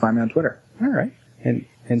can find me on Twitter. All right.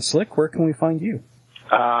 And Slick, where can we find you?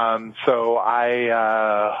 So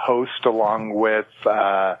I host along with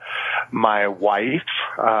my wife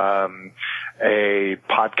a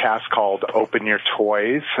podcast called Open Your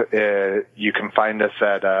Toys. You can find us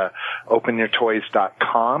at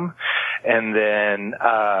openyourtoys.com, and then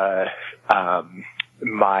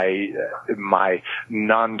my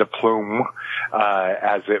nom de plume,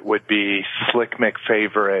 as it would be, Slick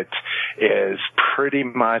McFavorite, is pretty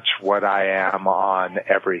much what I am on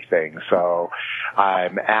everything. So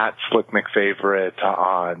I'm at Slick McFavorite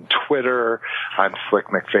on Twitter. I'm Slick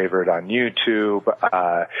McFavorite on YouTube.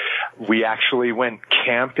 We actually went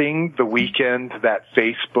camping the weekend that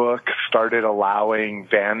Facebook started allowing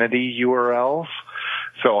vanity URLs.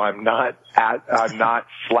 So I'm not /Slick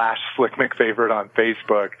McFavorite on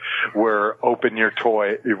Facebook. We're /Open Your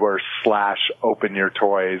Toys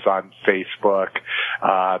on Facebook.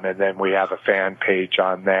 And then we have a fan page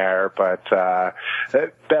on there. But,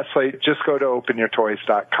 best way, just go to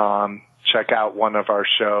openyourtoys.com. Check out one of our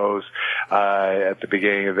shows. At the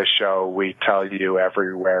beginning of the show, we tell you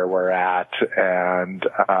everywhere we're at. And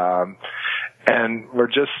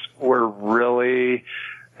we're really,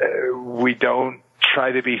 we don't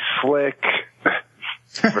try to be slick.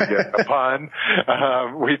 Forget the pun.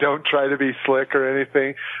 We don't try to be slick or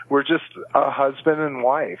anything. We're just a husband and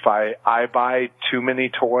wife. I buy too many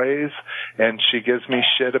toys and she gives me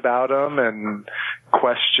shit about them and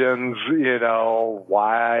questions,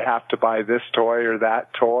 why I have to buy this toy or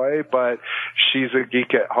that toy, but she's a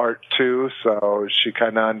geek at heart too, so she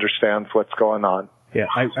kind of understands what's going on. Yeah,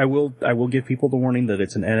 I will give people the warning that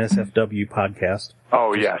it's an NSFW podcast.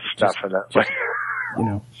 Oh, yes, definitely.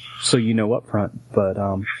 So up front. But,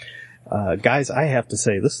 guys, I have to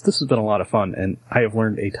say, this has been a lot of fun, and I have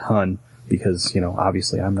learned a ton because,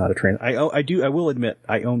 obviously I'm not a I will admit,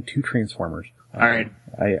 I own 2 Transformers. All right.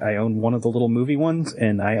 I own one of the little movie ones,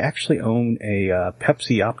 and I actually own a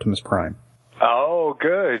Pepsi Optimus Prime. Oh,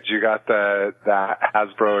 good. You got that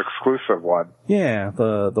Hasbro exclusive one. Yeah,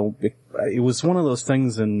 it was one of those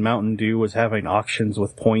things, and Mountain Dew was having auctions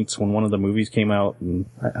with points when one of the movies came out, and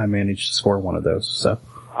I managed to score one of those, so.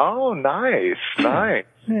 Oh, nice.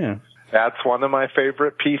 Yeah. That's one of my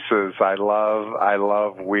favorite pieces. I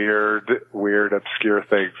love weird, obscure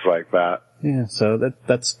things like that. Yeah, so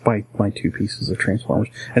that's my 2 pieces of Transformers.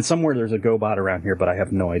 And somewhere there's a GoBot around here, but I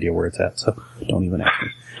have no idea where it's at, so don't even ask me.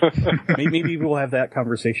 Maybe we'll have that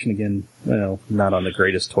conversation again, not on the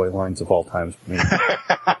greatest toy lines of all times. And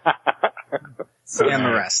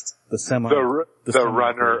the rest. The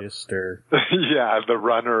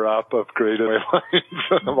runner-up of greatest toy lines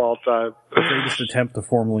of all time. The greatest attempt to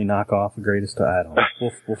formally knock off the greatest, I don't know.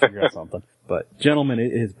 We'll figure out something. But, gentlemen,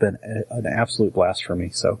 it has been an absolute blast for me,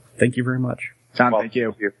 so thank you very much. John, thank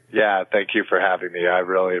you. Yeah, thank you for having me. I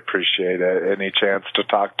really appreciate it. Any chance to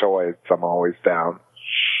talk toys, I'm always down.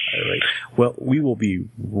 All right. Well, we will be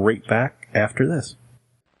right back after this.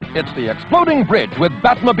 It's the Exploding Bridge with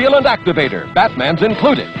Batmobile and Activator. Batman's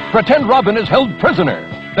included. Pretend Robin is held prisoner.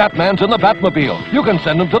 Batman's in the Batmobile. You can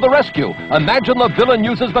send him to the rescue. Imagine the villain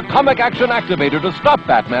uses the comic action Activator to stop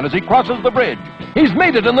Batman as he crosses the bridge. He's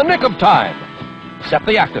made it in the nick of time. Set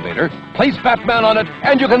the Activator, place Batman on it,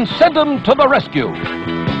 and you can send him to the rescue.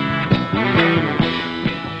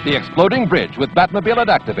 The Exploding Bridge with Batmobile and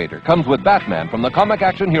Activator comes with Batman from the Comic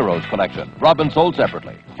Action Heroes collection. Robin sold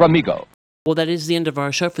separately. From Mego. Well, that is the end of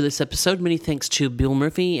our show for this episode. Many thanks to Bill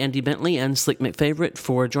Murphy, Andy Bentley, and Slick McFavorite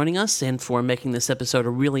for joining us and for making this episode a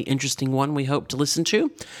really interesting one we hope to listen to.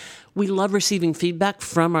 We love receiving feedback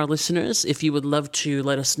from our listeners. If you would love to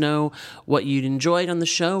let us know what you'd enjoyed on the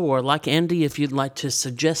show, or like Andy, if you'd like to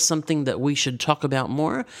suggest something that we should talk about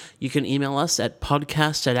more, you can email us at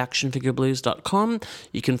podcast@actionfigureblues.com.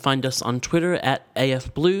 You can find us on Twitter at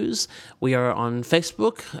AFBlues. We are on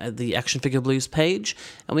Facebook at the Action Figure Blues page,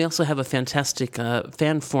 and we also have a fantastic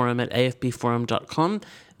fan forum at afbforum.com,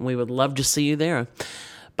 and we would love to see you there.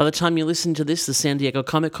 By the time you listen to this, the San Diego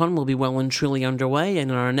Comic-Con will be well and truly underway,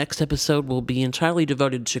 and our next episode will be entirely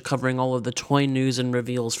devoted to covering all of the toy news and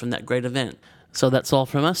reveals from that great event. So that's all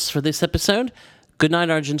from us for this episode. Good night,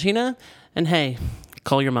 Argentina, and hey,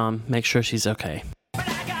 call your mom, make sure she's okay.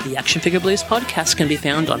 The Action Figure Blues podcast can be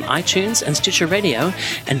found on iTunes and Stitcher Radio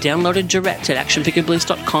and downloaded direct at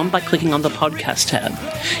actionfigureblues.com by clicking on the podcast tab.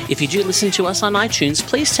 If you do listen to us on iTunes,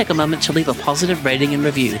 please take a moment to leave a positive rating and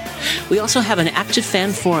review. We also have an active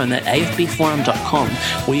fan forum at afbforum.com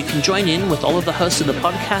where you can join in with all of the hosts of the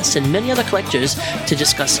podcast and many other collectors to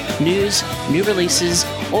discuss news, new releases,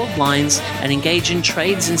 old lines, and engage in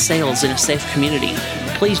trades and sales in a safe community.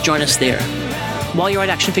 Please join us there. While you're at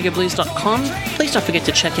actionfigureblues.com, please don't forget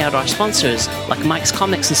to check out our sponsors like Mike's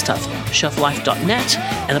Comics and Stuff, shelflife.net,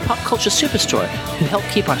 and the Pop Culture Superstore, who help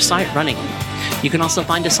keep our site running. You can also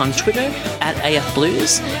find us on Twitter at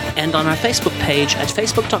AFBlues and on our Facebook page at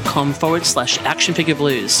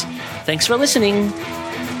facebook.com/actionfigureblues. Thanks for listening.